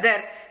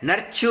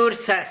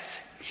nurtures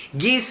us,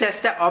 gives us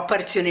the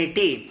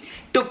opportunity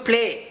to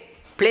play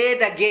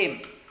the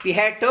game. We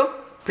had to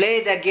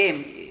play the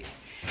game.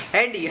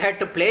 And you have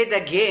to play the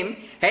game,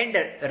 and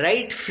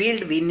right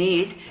field we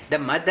need. The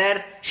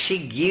mother, she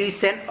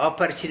gives an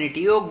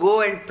opportunity. You go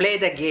and play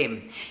the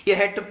game. You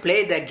have to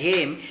play the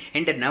game,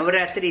 and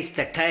Navaratri is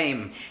the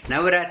time.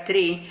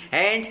 Navaratri,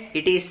 and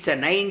it is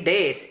 9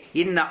 days.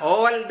 In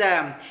all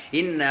the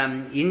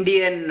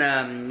Indian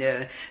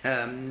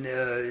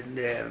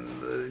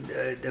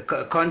the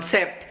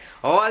concept,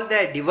 all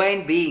the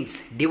divine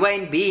beings,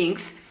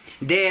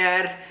 they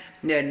are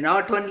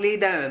not only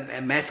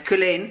the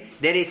masculine,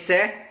 there is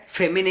a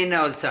feminine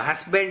also.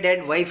 Husband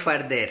and wife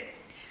are there.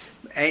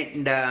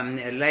 And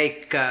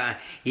like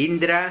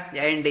Indra,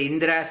 and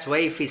Indra's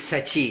wife is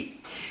Sachi.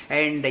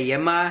 And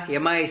Yama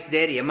is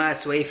there.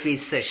 Yama's wife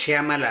is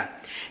Shyamala.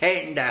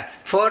 And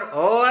for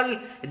all,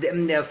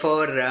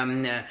 for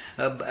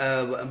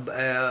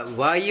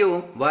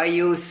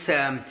Vayu's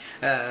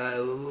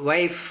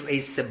wife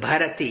is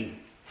Bharati.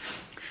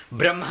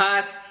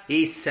 Brahma's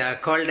is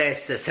called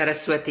as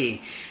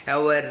Saraswati.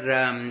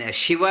 Our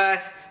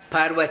Shiva's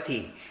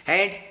Parvati.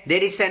 And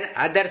there is an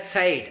other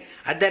side,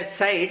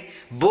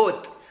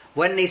 both.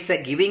 One is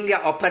giving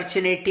the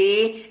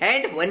opportunity,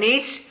 and one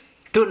is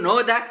to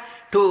know the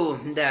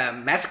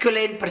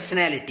masculine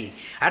personality.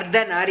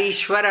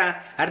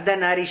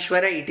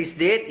 Ardhanarishwara, it is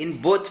there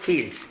in both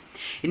fields.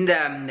 In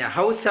the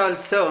house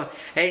also,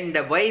 and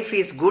the wife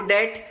is good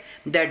at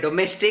the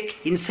domestic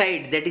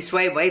inside. That is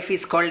why wife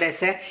is called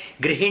as a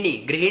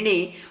Grihini.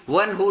 Grihini,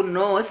 one who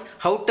knows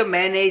how to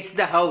manage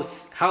the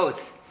house.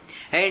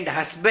 And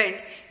husband,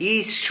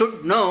 he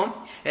should know,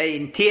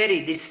 in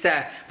theory, this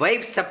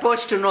wife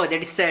supposed to know,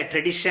 that is the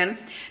tradition.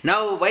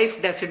 Now wife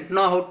doesn't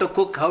know how to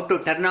cook, how to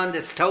turn on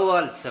the stove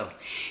also.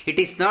 It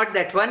is not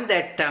that one,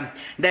 that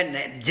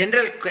the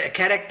general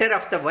character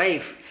of the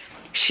wife,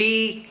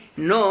 she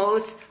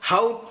knows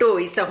how to,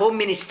 is a home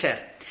minister,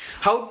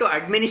 how to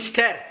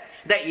administer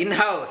the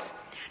in-house.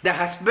 The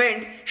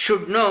husband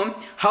should know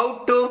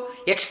how to,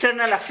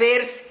 external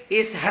affairs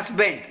is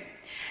husband.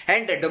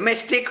 And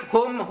domestic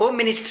home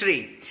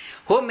ministry.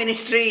 Home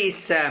ministry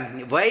is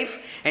wife,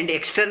 and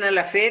external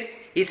affairs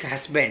is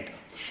husband.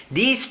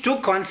 These two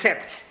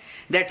concepts,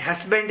 that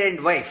husband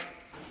and wife,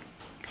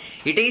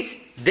 it is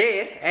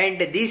there.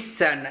 And these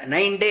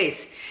 9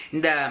 days,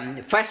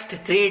 the first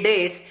 3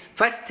 days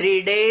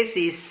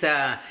is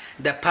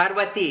the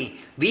Parvati.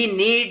 We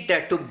need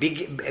to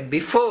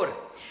before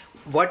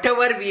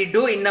whatever we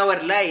do in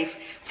our life,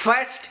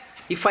 first,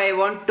 if I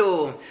want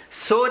to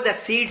sow the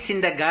seeds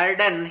in the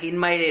garden, in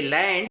my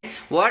land,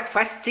 what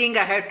first thing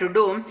I have to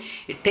do?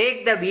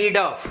 Take the weed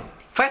off.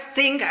 First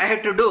thing I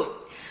have to do,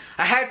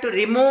 I have to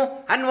remove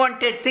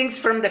unwanted things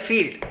from the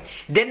field.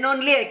 Then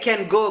only I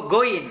can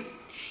go in.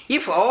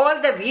 If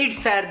all the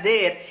weeds are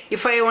there,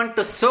 if I want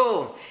to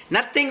sow,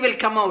 nothing will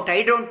come out.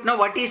 I don't know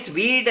what is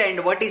weed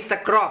and what is the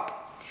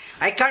crop.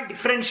 I can't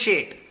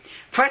differentiate.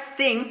 First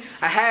thing,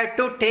 I have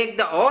to take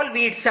all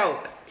weeds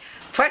out.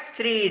 First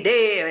 3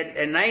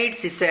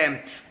 nights is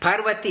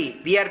Parvati.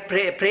 We are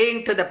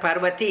praying to the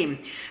Parvati.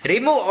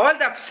 Remove all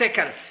the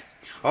obstacles,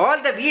 all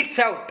the weeds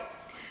out.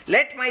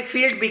 Let my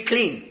field be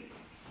clean.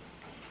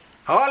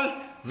 All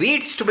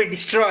weeds to be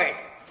destroyed.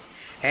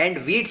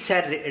 And weeds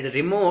are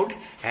removed,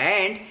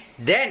 and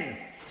then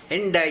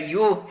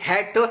you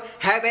had to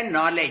have a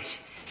knowledge.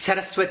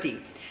 Saraswati,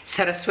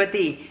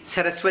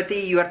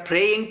 you are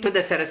praying to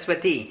the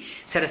Saraswati.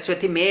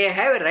 Saraswati, may I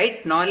have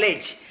right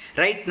knowledge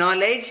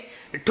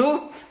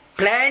to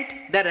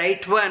plant the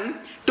right one.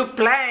 To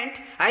plant,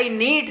 I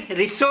need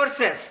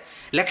resources.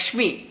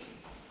 Lakshmi,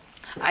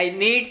 I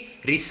need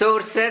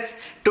resources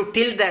to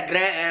till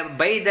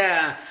buy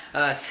the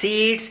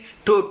seeds,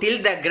 to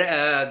till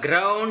the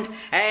ground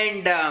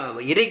and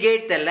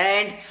irrigate the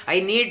land. I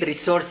need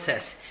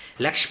resources.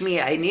 Lakshmi,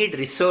 I need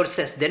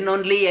resources. Then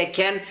only I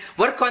can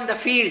work on the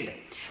field.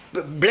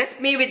 Bless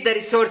me with the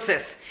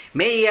resources.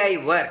 May I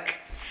work.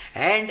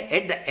 And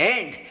at the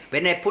end,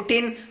 when I put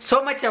in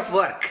so much of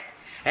work,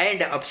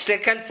 and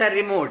obstacles are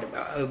removed,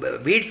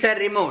 weeds are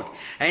removed,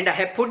 and I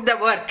have put the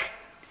work,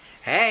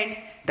 and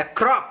the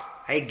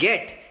crop, I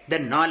get the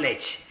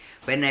knowledge.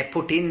 When I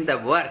put in the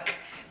work,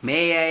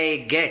 may I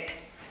get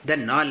the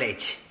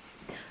knowledge.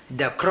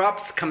 The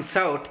crops comes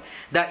out,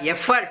 the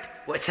effort,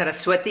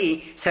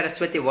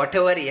 Saraswati,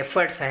 whatever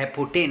efforts I have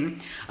put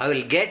in, I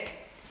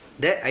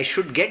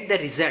should get the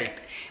result.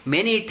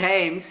 Many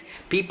times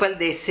people,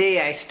 they say,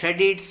 I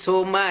studied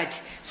so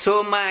much,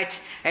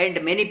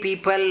 and many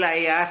people,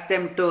 I ask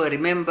them to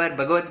remember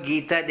Bhagavad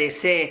Gita, they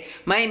say,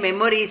 my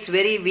memory is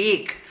very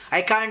weak,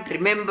 I can't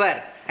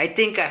remember, I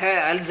think I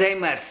have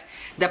Alzheimer's.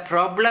 The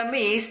problem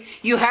is,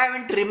 you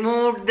haven't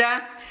removed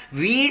the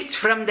weeds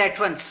from that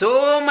one.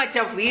 So much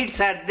of weeds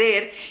are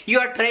there, you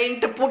are trying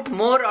to put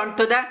more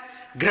onto the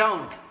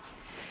ground.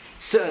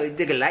 So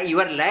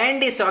your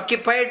land is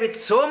occupied with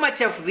so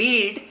much of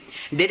weed,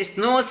 there is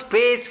no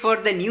space for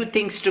the new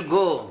things to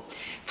go.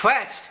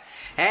 First,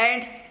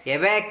 and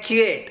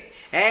evacuate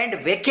and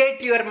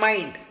vacate your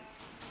mind.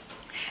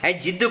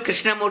 At Jiddu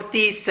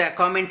Krishnamurti's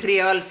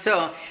commentary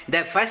also,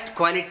 the first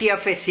quality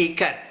of a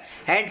seeker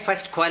and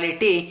first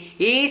quality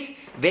is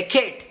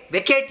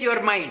vacate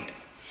your mind.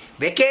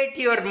 Vacate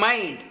your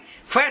mind.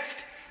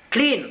 First,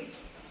 clean.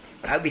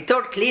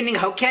 Without cleaning,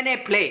 how can I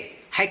play?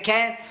 How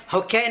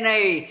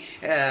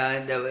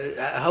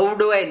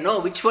do I know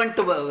which one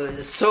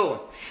to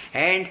sow?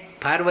 And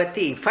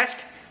Parvati,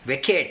 first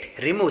vacate,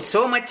 remove.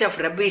 So much of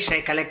rubbish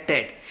I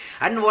collected,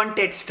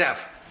 unwanted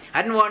stuff,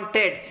 and what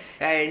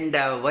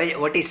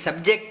is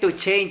subject to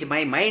change.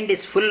 My mind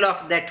is full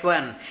of that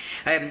one.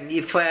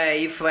 If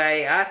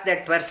I ask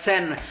that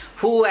person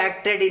who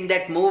acted in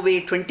that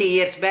movie 20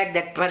 years back,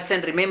 that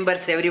person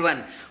remembers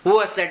everyone. Who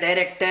was the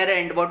director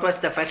and what was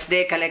the first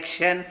day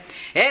collection?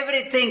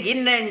 Everything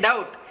in and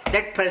out.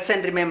 That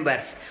person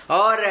remembers.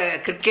 Or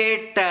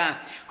cricket,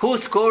 who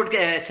scored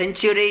a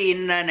century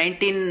in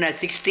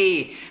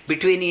 1960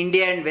 between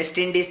India and West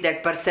Indies,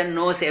 that person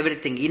knows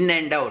everything in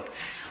and out.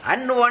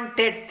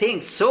 Unwanted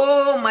things,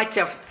 so much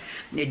of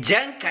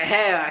junk I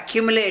have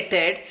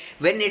accumulated.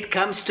 When it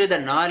comes to the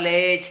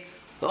knowledge,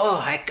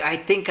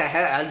 I think I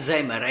have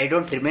Alzheimer, I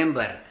don't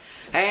remember.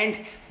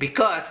 And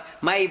because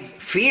my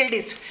field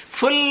is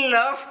full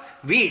of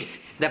weeds,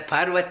 the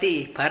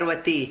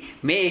Parvati,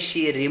 may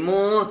she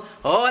remove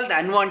all the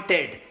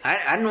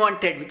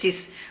unwanted which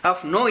is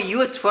of no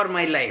use for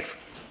my life.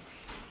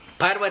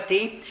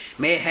 Parvati,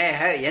 may I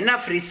have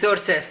enough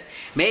resources.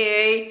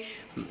 May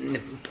I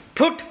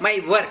put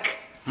my work.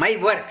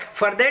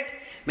 For that,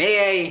 may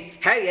I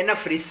have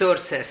enough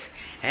resources.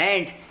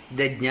 And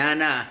the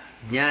jnana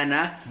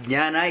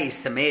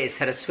is may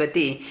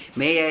Saraswati.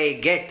 May I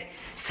get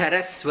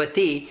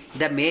Saraswati,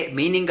 the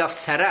meaning of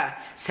Sara.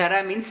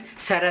 Sara means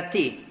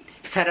Sarati.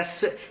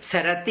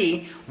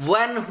 Sarati,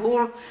 one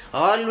who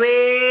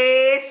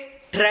always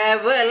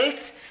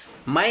travels,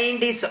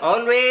 mind is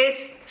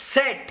always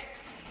set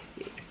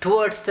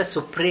towards the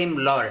Supreme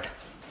Lord.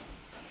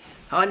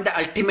 On the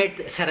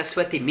ultimate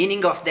Saraswati,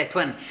 meaning of that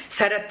one,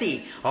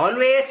 Sarati,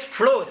 always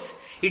flows.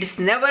 It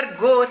never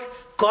goes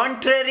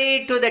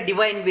contrary to the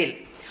divine will.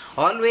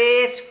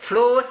 Always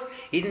flows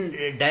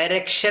in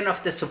direction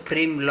of the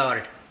Supreme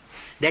Lord.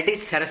 That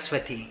is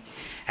Saraswati.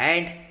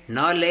 And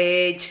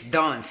knowledge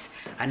dawns.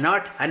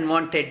 Not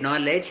unwanted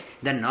knowledge.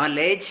 The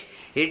knowledge,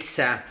 it's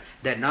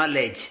the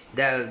knowledge,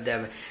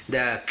 the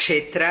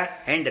kshetra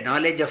and the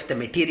knowledge of the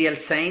material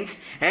science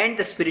and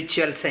the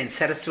spiritual science,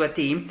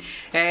 Saraswati.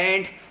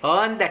 And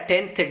on the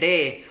 10th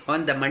day,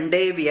 on the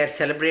Monday, we are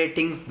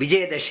celebrating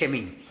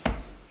Vijayadashami.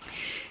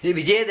 The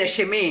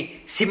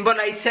Vijayadashami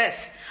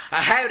symbolizes,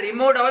 I have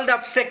removed all the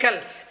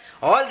obstacles,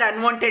 all the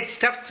unwanted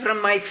stuffs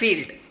from my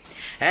field,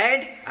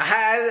 and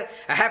I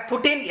have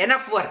put in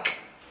enough work.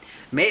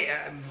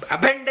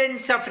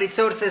 Abundance of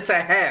resources I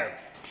have.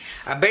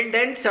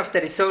 Abundance of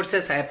the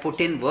resources I have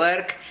put in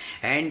work,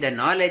 and the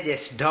knowledge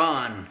is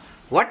dawn.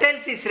 What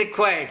else is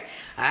required?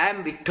 I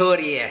am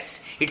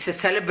victorious. It's a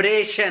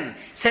celebration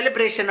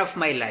of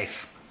my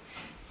life.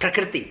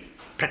 Prakriti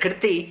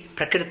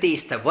Prakriti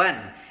is the one.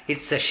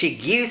 She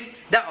gives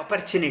the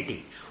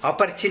opportunity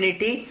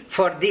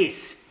for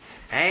this.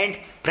 And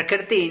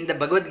Prakriti in the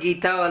Bhagavad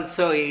Gita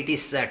also it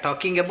is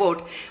talking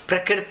about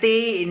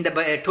Prakriti. In the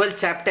 12th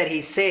chapter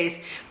he says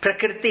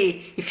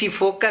Prakriti, if you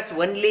focus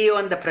only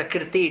on the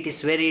Prakriti, it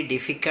is very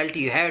difficult.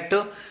 You have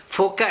to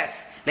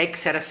focus. Like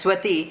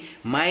Saraswati,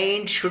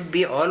 mind should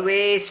be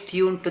always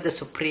tuned to the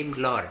Supreme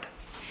Lord.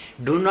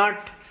 Do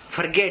not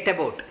forget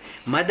about.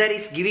 Mother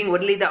is giving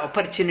only the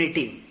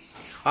opportunity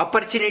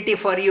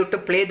for you to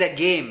play the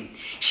game.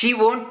 She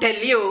won't tell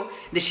you,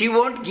 she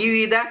won't give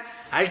you the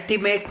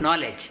ultimate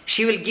knowledge.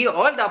 She will give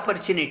all the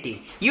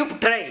opportunity. You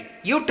try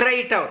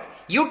it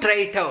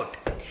out.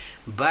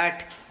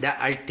 But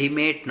the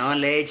ultimate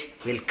knowledge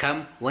will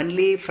come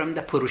only from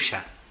the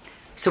Purusha,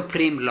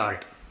 Supreme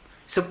Lord.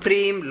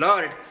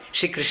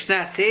 Shri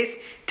Krishna says,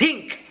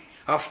 think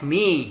of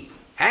me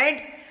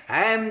and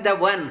I am the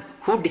one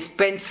who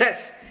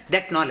dispenses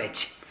that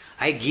knowledge.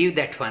 I give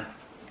that one.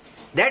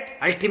 That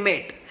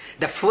ultimate,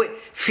 the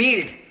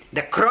field,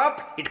 the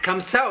crop, it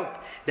comes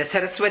out. The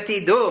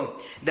Saraswati,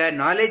 though the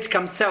knowledge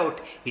comes out,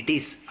 it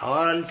is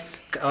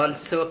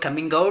also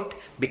coming out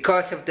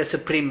because of the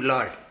Supreme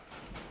Lord.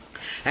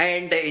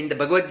 And in the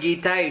Bhagavad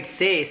Gita it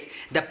says,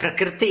 the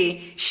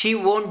Prakriti, she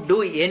won't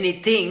do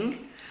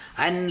anything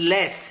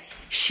unless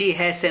she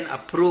has an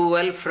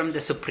approval from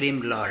the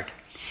Supreme Lord.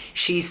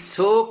 She is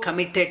so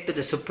committed to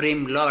the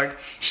Supreme Lord,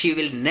 she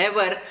will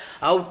never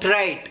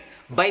outright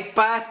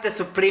bypass the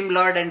Supreme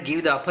Lord and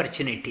give the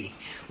opportunity.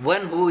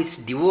 One who is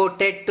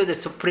devoted to the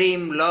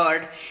Supreme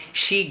Lord,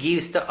 she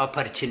gives the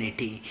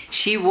opportunity.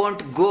 She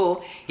won't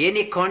go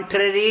any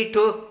contrary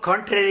to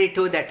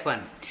that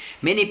one.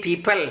 Many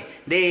people,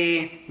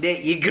 they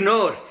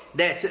ignore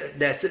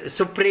the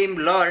Supreme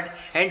Lord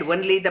and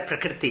only the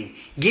Prakriti.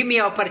 Give me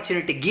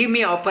opportunity.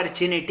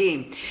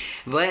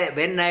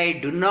 When I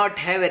do not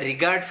have a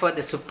regard for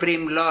the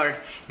Supreme Lord,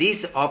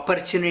 this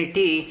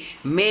opportunity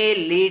may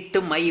lead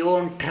to my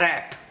own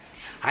trap.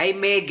 I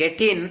may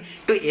get in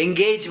to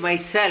engage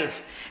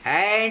myself,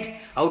 and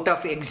out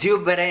of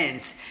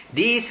exuberance,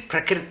 this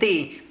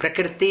Prakriti,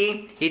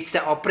 it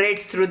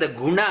operates through the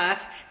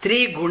gunas,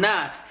 3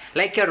 gunas,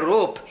 like a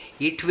rope.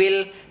 It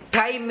will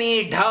tie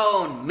me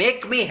down,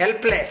 make me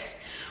helpless.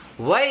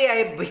 Why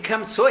I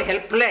become so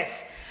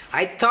helpless?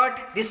 I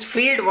thought this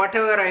field,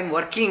 whatever I am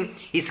working,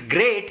 is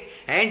great,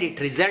 and it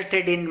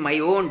resulted in my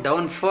own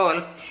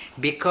downfall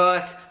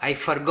because I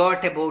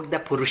forgot about the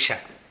Purusha.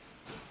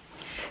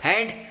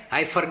 And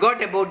I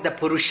forgot about the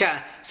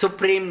Purusha,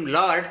 Supreme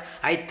Lord.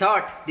 I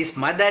thought this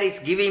mother is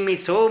giving me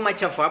so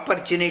much of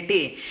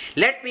opportunity.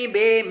 Let me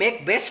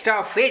make best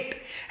of it.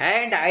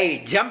 And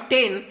I jumped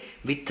in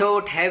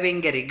without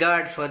having a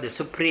regard for the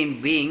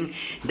Supreme Being,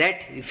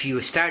 that if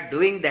you start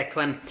doing that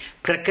one,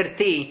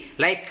 Prakriti,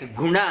 like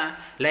Guna,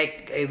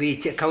 like we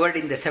covered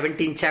in the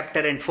 17th chapter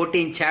and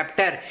 14th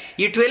chapter,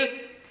 it will,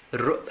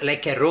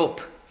 like a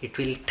rope, it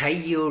will tie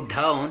you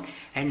down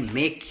and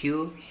make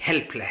you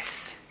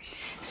helpless.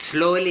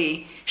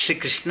 Slowly, Shri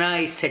Krishna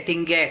is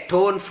setting a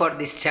tone for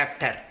this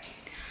chapter.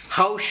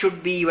 How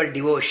should be your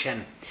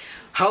devotion?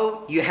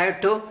 How you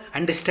have to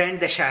understand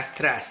the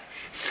Shastras.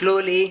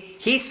 Slowly,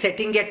 he is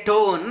setting a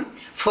tone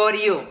for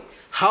you.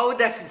 How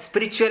the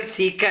spiritual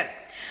seeker,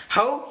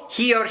 how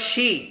he or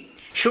she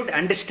should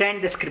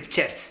understand the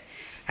scriptures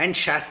and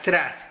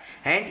Shastras.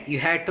 And you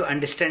have to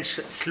understand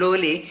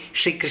slowly,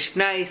 Shri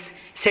Krishna is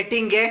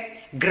setting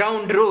a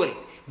ground rule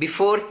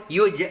before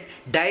you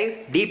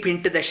dive deep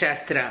into the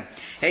Shastra.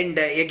 And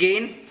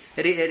again,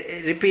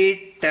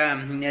 repeat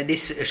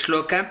this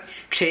shloka.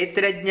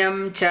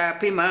 Kshetrajñam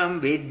chapi mam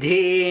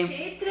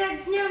vidhi.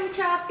 Kshetrajñam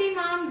chapi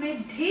mam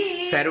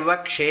vidhi.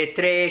 Sarva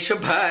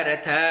kshetreshu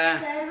bharata.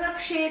 Sarva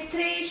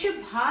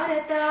kshetreshu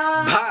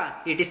bharata.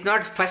 Bha. It is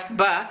not first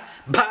ba.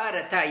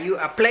 Bharata. You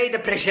apply the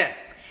pressure.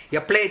 You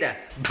apply the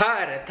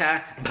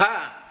Bharata.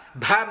 Bha.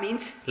 Bha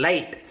means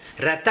light.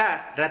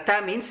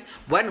 Rata means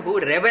one who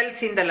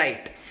revels in the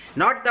light.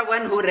 Not the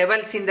one who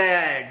revels in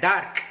the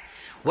dark.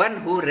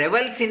 One who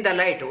revels in the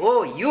light.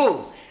 Oh,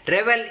 you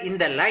revel in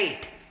the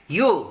light.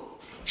 You.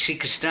 Shri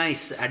Krishna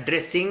is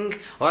addressing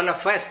all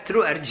of us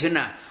through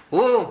Arjuna.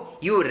 Oh,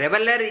 you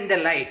reveler in the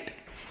light.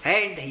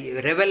 And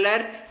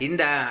reveler in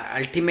the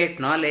ultimate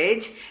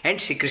knowledge.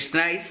 And Shri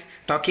Krishna is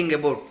talking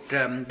about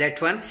that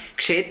one.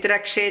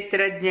 Kshetra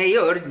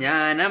kshetrajnayor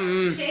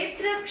jnanam.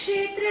 Kshetra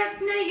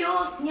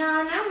kshetrajnayor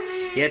jnanam.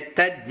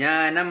 Yatta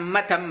jnanam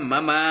matam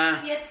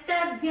mama.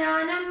 Yatta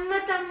jnanam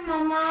matam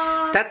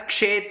mama. Tat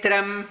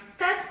kshetram.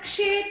 Tat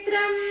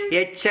kshetram.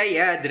 Yaccha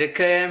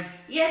yadrika.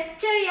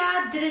 Yaccha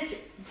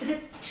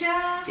yadrikcha.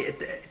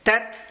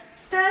 Tat.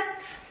 Tat.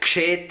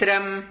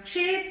 Kshetram.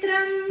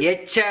 Kshetram.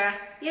 Yaccha.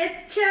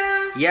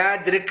 Yaccha.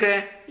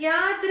 Yadrika.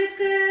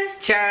 Yadrika.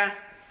 Cha.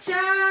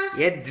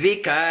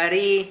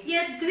 Yadvikari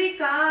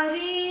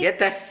Yadvikari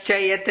Yatascha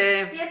Yat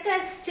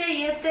Yatascha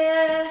Yat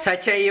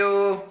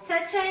Sachayo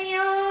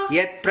Sachayo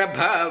Yat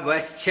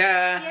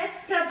Prabhavascha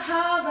Yat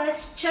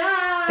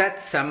Prabhavascha Tat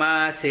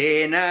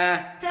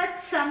Samasena Tat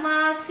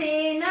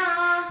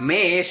Samasena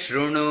Me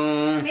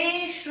Shrunu.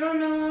 Me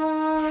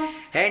Shrunu.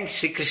 And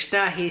Sri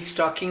Krishna, he is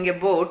talking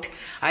about,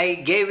 I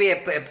gave a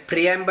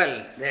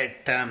preamble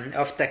that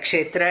of the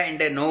Kshetra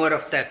and a knower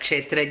of the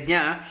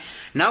Kshetrajna.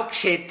 Now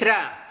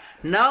Kshetra,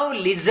 now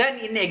listen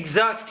in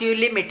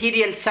exhaustively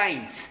material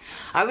science.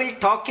 I will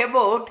talk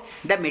about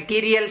the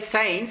material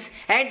science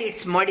and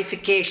its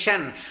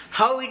modification,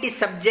 how it is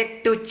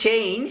subject to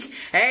change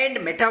and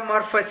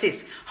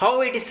metamorphosis, how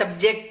it is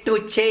subject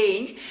to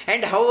change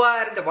and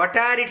what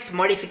are its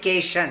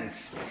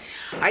modifications.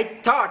 I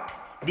thought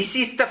this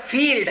is the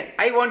field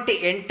I want to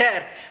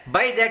enter.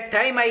 By that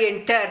time I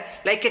enter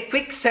like a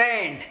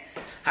quicksand.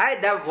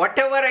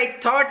 Whatever I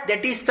thought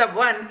that is the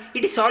one,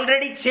 it is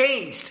already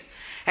changed.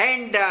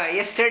 And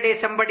yesterday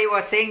somebody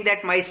was saying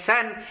that my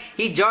son,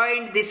 he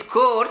joined this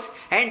course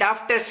and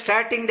after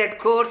starting that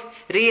course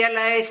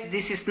realized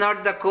this is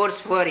not the course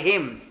for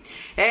him.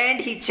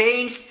 And he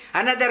changed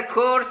another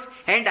course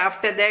and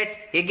after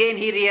that again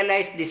he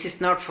realized this is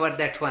not for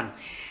that one.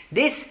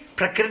 This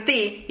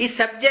Prakriti is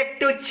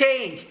subject to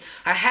change.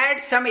 I had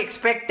some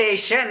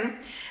expectation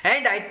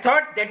and I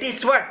thought that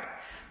is what.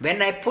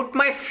 When I put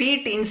my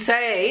feet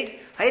inside,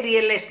 I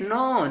realized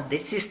no,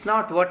 this is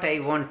not what I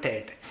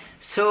wanted.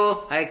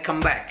 So I come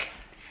back.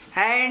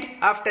 And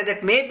after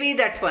that, maybe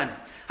that one.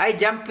 I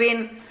jump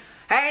in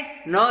and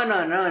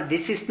no,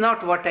 this is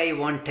not what I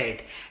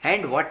wanted.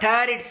 And what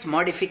are its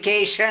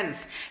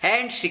modifications?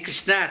 And Shri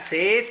Krishna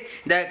says,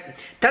 the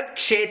Tat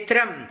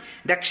Kshetram,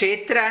 the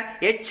Kshetra,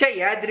 Yacha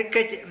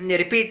Yadrika,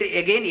 repeat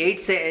again,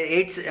 eight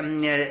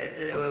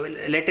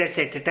letters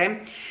at a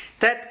time.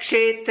 Tat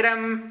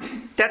Kshetram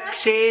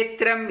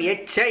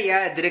Yacha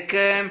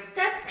Yadrika.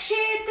 Tat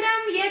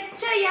Kshetram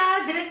Yacha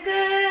Yadrika.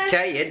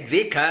 Cha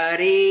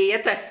Yadvikari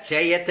Yatascha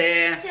Yat.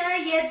 Cha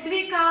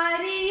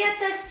Yadvikari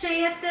Yatascha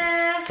Yat.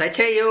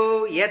 Sachayo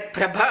Yat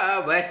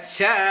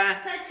Prabhavascha.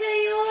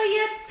 Sachayo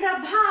Yat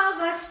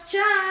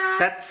Prabhavascha.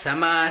 Tat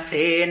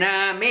Samasena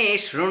Me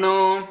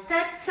Shrunu.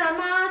 Tat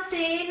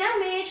Samasena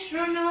Me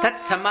Shrunu. Tat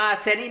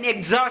Samasena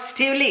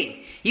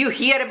exhaustively. You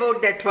hear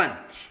about that one.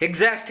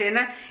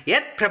 Exhaustively.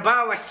 Yat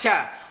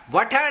Prabhavascha.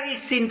 What are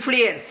its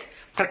influence?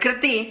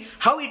 Prakriti,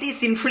 how it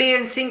is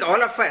influencing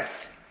all of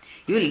us.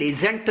 You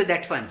listen to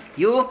that one.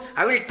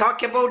 I will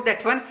talk about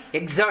that one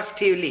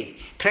exhaustively.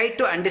 Try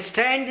to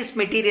understand this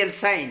material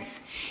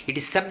science. It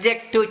is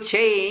subject to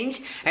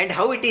change and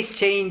how it is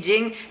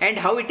changing and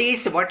how it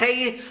is, when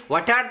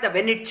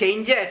it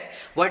changes,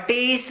 what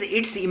is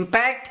its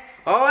impact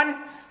on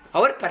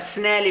our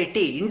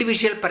personality,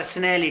 individual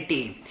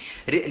personality.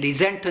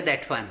 Listen to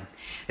that one.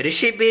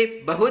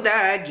 Rishibi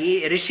Bahuda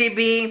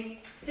Rishibi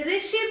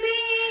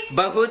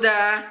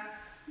Bahuda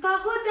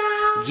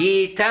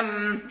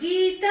Geetam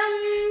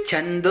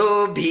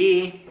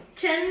Chandobhi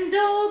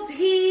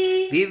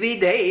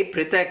Vividai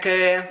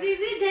Pritaka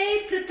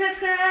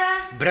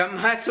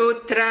Brahma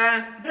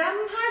Sutra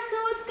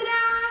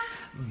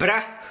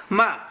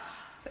Brahma.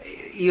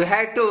 You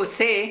have to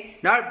say,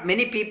 not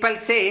many people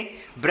say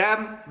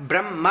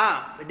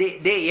Brahma.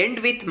 They end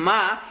with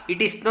Ma.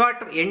 It is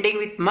not ending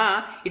with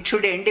Ma. It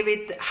should end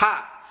with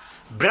Ha.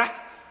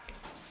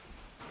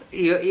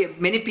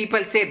 Many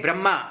people say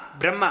Brahma.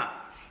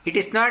 It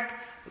is not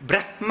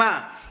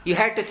Brahma. You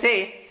have to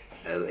say,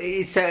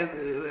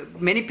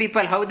 many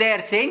people, how they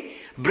are saying?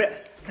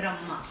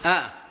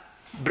 Brahma.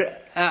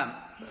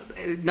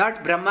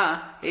 Not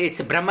Brahma,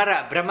 it's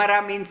Brahmara.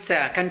 Brahmara means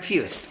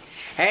confused.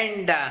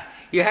 And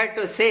you have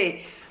to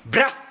say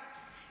Bra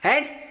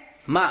and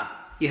Ma.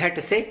 You have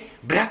to say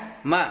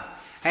Brahma.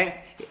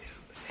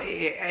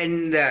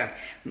 And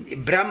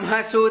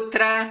Brahma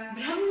Sutra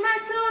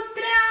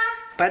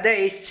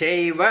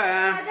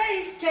Padaischaiva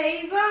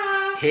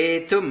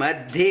Hetu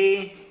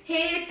Madhi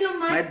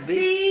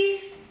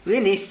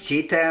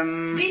Vinischitam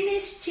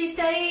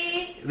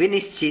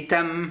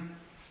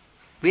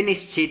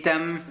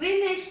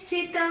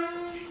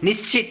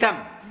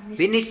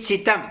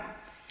Vinischitam.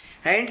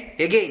 And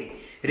again,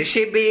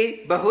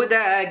 Rishibi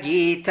Bahuda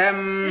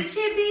Geetam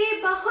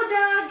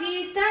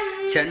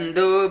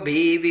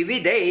Chandobhi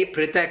Vividai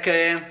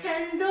Pritaka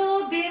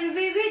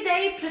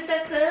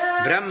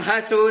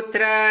Brahma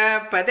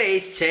Sutra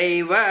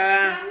Padaischaiva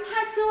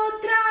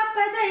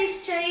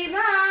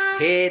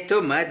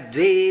Hetu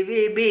Madhvi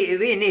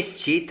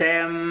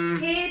Vinischitam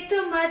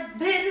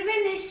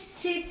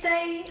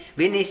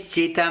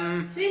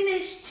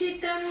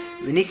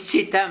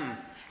Vinischitam.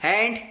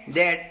 And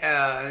that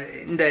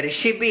in the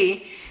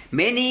Rishibi,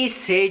 many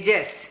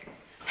sages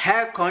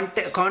have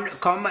commented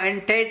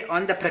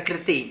on the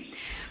Prakriti.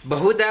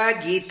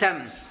 Bahuda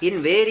Geetam,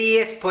 in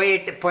various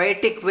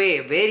poetic way,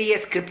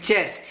 various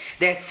scriptures,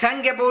 they have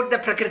sung about the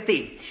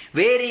Prakriti,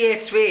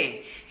 various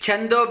way.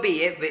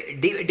 Chandobi,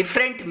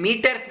 different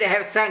meters they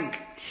have sung.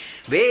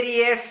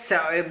 Various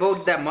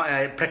about the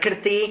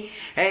Prakriti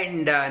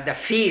and the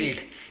field.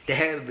 They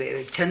have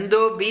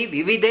Chandobi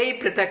Vividai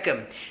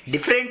Pratakam,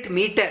 different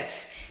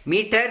meters.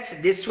 Meters,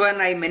 this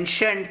one I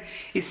mentioned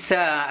is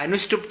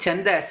Anushtup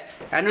Chandas.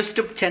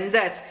 Anushtup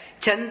Chandas.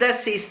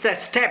 Chandas is the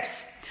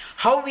steps.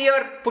 How we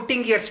are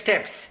putting your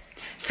steps.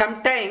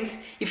 Sometimes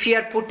if you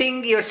are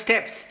putting your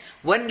steps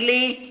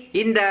only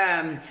in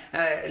the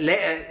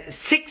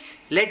 6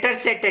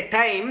 letters at a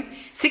time,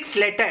 6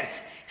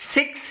 letters,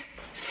 6,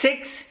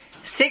 6,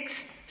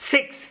 6,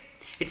 6.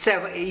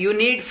 You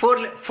need four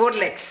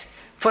legs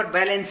for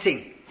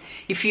balancing.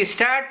 If you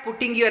start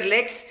putting your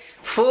legs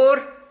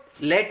 4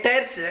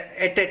 letters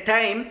at a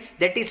time,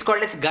 that is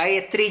called as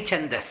Gayatri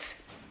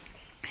Chandas.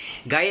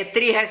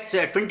 Gayatri has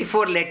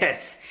 24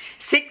 letters.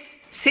 6,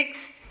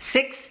 6,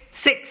 6,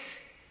 6.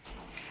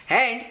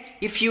 And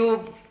if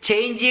you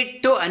change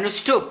it to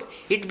Anushtup,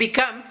 it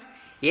becomes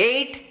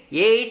 8,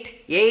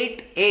 8,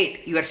 8,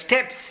 8. Your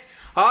steps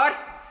are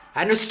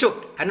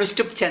Anushtup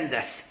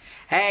Chandas.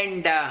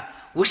 And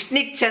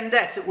Ushnik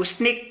Chandas,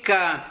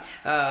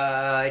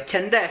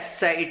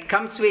 Chandas, it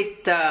comes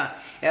with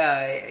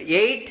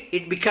 8,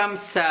 it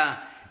becomes the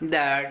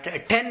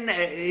 10,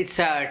 it's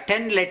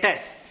 10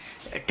 letters.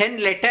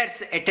 10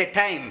 letters at a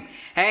time,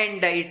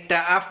 and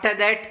after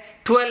that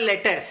 12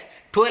 letters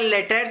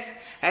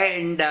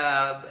and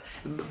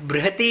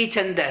Brihati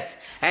Chandas,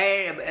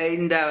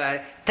 in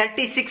the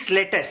 36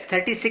 letters,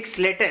 it's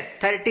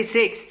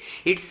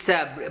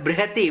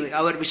Brihati.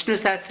 Our Vishnu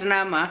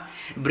Sahasranama,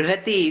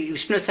 Brihati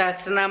Vishnu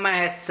Sahasranama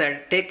has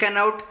taken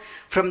out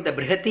from the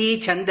Brihati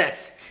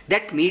Chandas.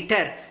 That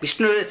meter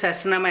Vishnu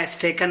Sahasranama has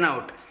taken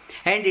out.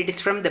 And it is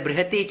from the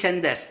Brihati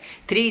Chandas,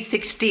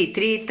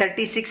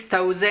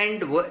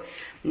 336,000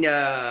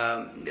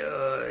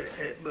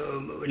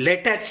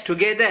 letters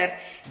together.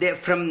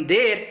 From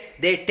there,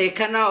 they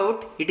taken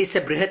out, it is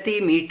a Brihati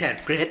meter.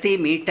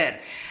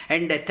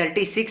 And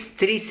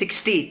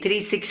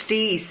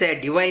 360 is a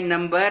divine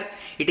number,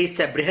 it is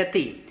a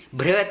Brihati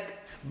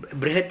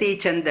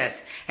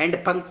Chandas, and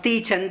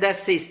Pankti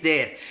Chandas is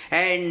there,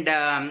 and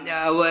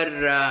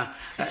our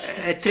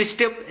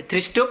Trishtup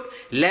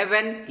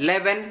 11,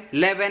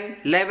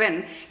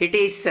 it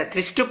is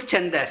Trishtup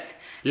Chandas,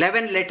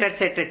 11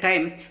 letters at a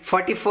time,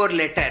 44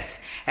 letters,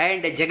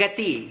 and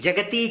Jagati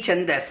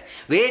Chandas,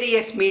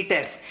 various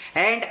meters,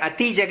 and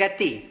Ati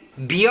Jagati.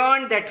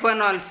 Beyond that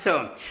one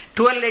also,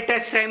 12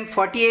 letters time,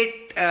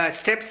 48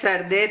 steps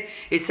are there,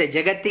 is a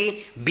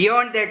Jagati.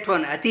 Beyond that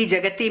one, Ati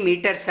Jagati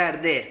meters are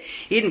there.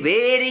 In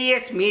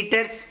various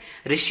meters,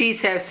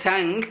 Rishis have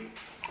sung.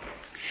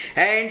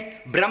 And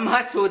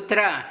Brahma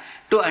Sutra,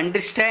 to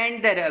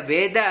understand the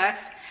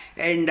Vedas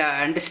and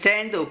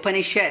understand the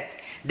Upanishad,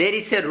 there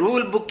is a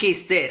rule book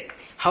is there,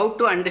 how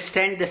to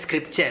understand the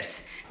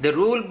scriptures. The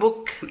rule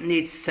book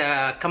is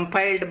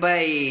compiled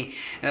by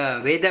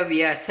Veda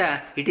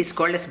Vyasa. It is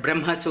called as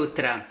Brahma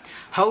Sutra.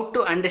 How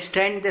to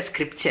understand the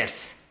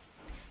scriptures.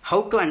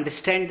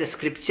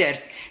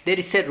 There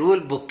is a rule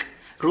book.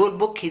 Rule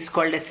book is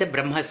called as a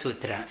Brahma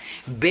Sutra.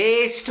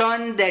 Based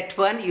on that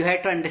one, you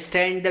have to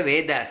understand the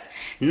Vedas.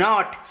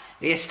 Not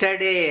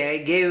yesterday I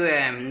gave,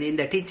 in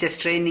the teacher's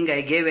training,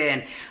 I gave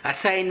an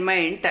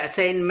assignment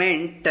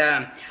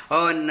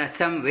on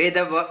some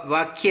Veda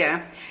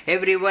Vakya.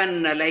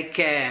 Everyone like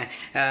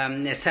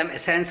some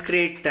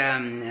Sanskrit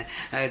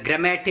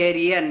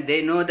grammarian,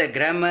 they know the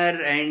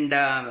grammar and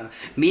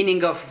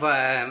meaning of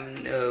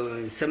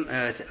some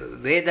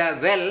Veda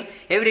well.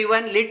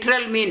 Everyone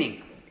literal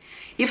meaning.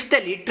 If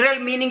the literal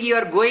meaning, you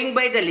are going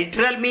by the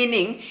literal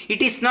meaning, it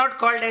is not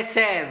called as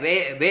a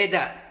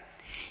Veda.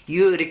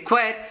 You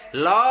require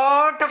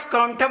lot of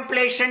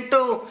contemplation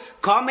to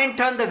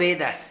comment on the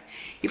Vedas.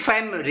 If I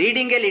am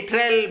reading a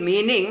literal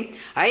meaning,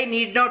 I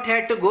need not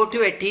have to go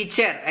to a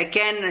teacher. I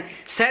can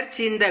search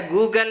in the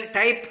Google,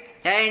 type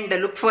and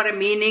look for a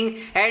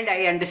meaning, and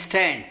I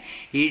understand.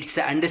 It's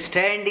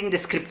understanding the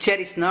scripture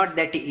is not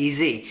that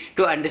easy.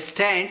 To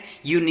understand,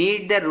 you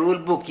need the rule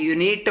book. You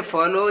need to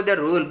follow the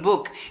rule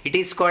book. It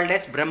is called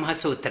as Brahma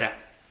Sutra.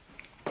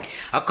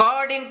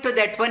 According to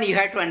that one, you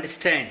have to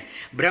understand.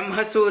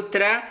 Brahma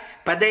Sutra,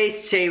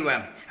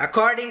 Padaischaiva.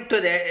 According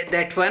to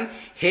that one,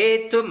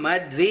 Hetu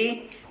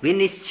Madhvi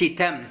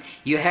Vinischitam.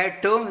 You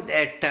have to,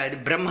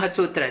 that Brahma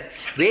Sutra,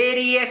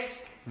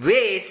 various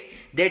ways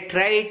they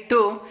try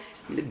to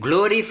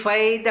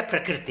glorify the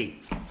Prakriti.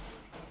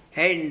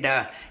 And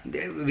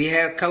we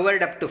have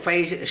covered up to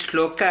 5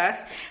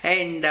 shlokas,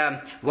 and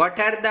what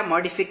are the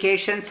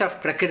modifications of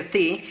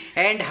Prakriti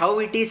and how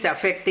it is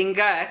affecting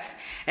us,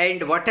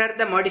 and what are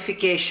the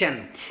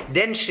modification.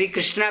 Then Sri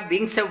Krishna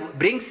brings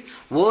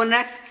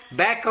onus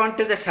back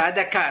onto the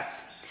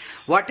sadhakas.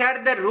 What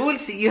are the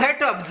rules you have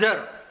to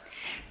observe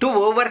to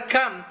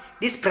overcome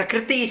this?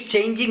 Prakriti is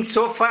changing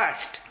so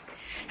fast,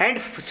 and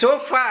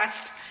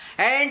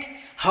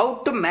how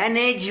to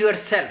manage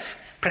yourself.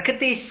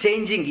 Prakriti is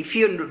changing. If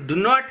you do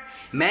not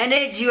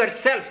manage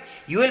yourself,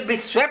 you will be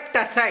swept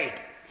aside.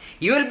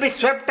 You will be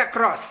swept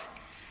across.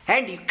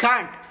 And you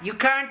can't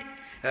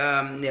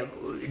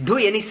do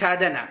any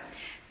sadhana.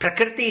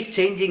 Prakriti is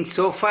changing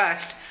so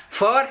fast.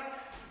 For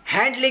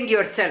handling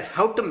yourself,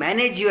 how to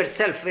manage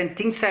yourself when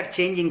things are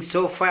changing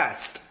so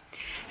fast.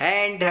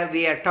 And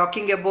we are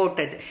talking about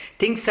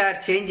things are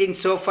changing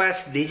so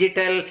fast.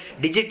 Digital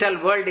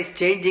world is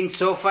changing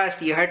so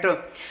fast. You have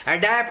to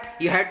adapt.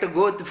 You have to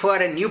go for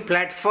a new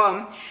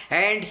platform.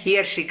 And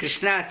here Shri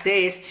Krishna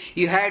says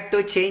you have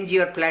to change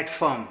your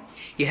platform.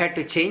 You have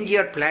to change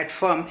your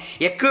platform.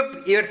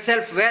 Equip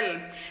yourself well.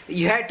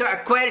 You have to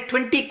acquire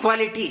 20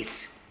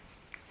 qualities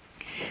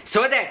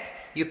so that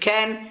you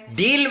can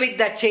deal with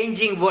the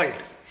changing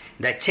world.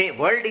 The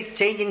world is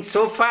changing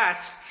so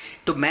fast.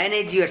 To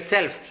manage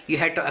yourself, you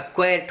have to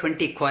acquire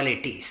 20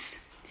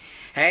 qualities.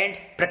 And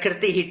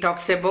Prakriti he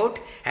talks about,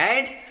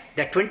 and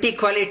the 20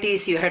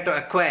 qualities you have to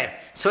acquire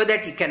so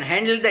that you can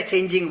handle the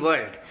changing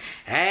world.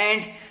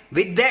 And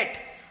with that,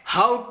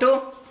 how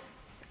to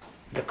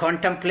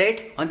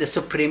contemplate on the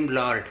Supreme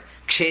Lord,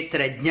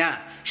 Kshetrajna.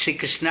 Shri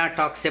Krishna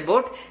talks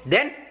about.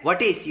 Then what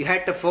is? You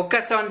have to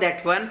focus on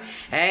that one.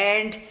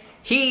 And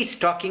he is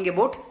talking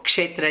about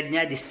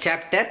Kshetrajna. This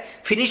chapter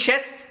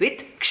finishes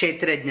with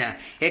Kshetrajna.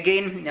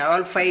 Again,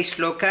 all 5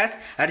 shlokas.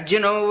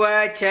 Arjuna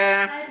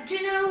Vacha.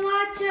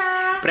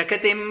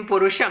 Prakatim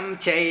Purusham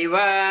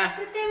Chaiva.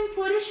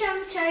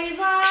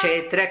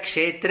 Kshetra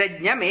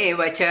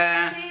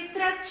Kshetrajnamevacha.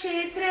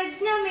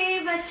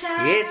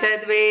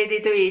 Etad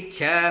Veditu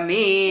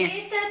Ichchami.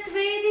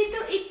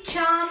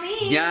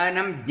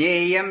 Jnanam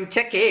Jneyam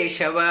Cha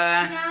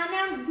Keshava.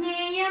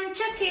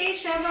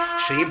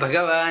 Shri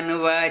Bhagavan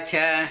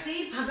Vacha.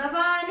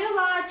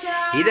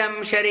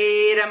 Idam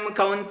Shariram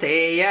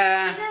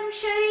Kaunteya.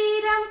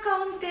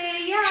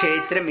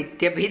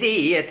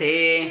 Kshetramityabhidiyate.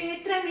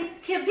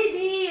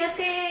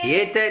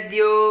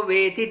 Etadyo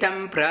Vetitam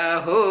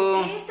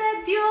Praho.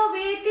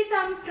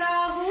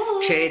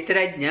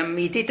 Kshetrajnam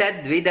iti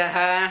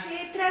tadvidaha.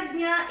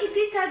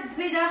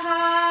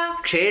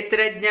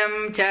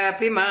 Kshetrajnam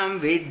chapi mam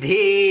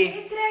vidhi.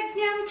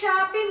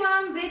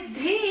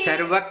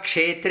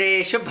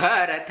 Sarvakshetreshu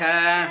bharata.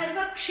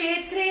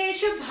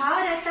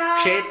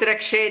 Kshetra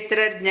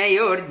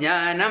kshetrajnayor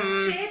jnanam.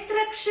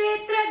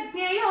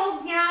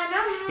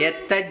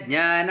 Yatta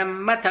jnanam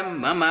matam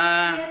mama.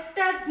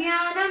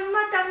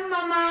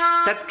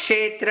 Tat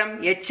kshetram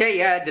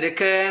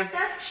yachayadrika.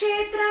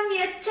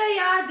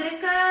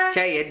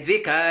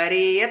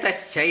 Chayadvikari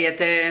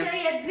yataschayat.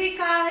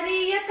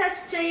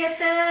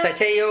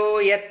 Sachayo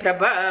yat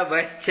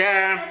prabhavascha.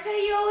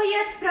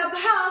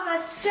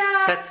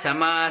 Tat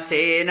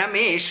samasena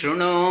me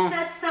shruno.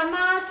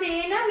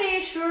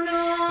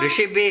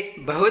 Rishibhi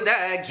bahuda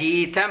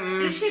geetam.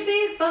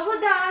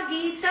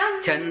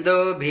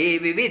 Chandobhi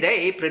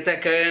vividai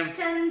pratak.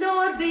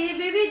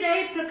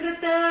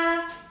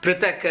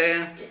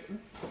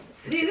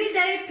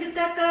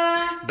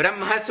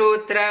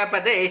 Brahmasutra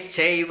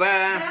padaischaiva.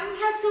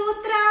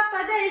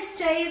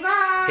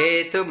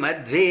 Hetu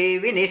madhvi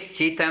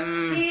vinischitam.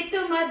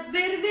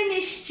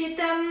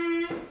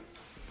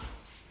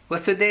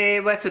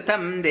 Vasudeva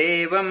sutam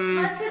devam.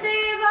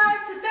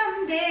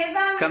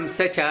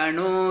 Kamsa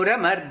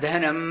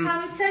chanooramardhanam.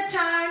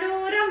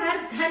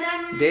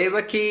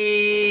 Devaki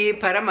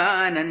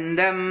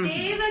paramanandam.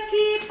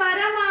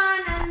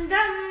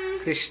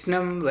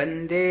 Krishnam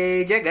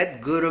vande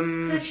jagadgurum.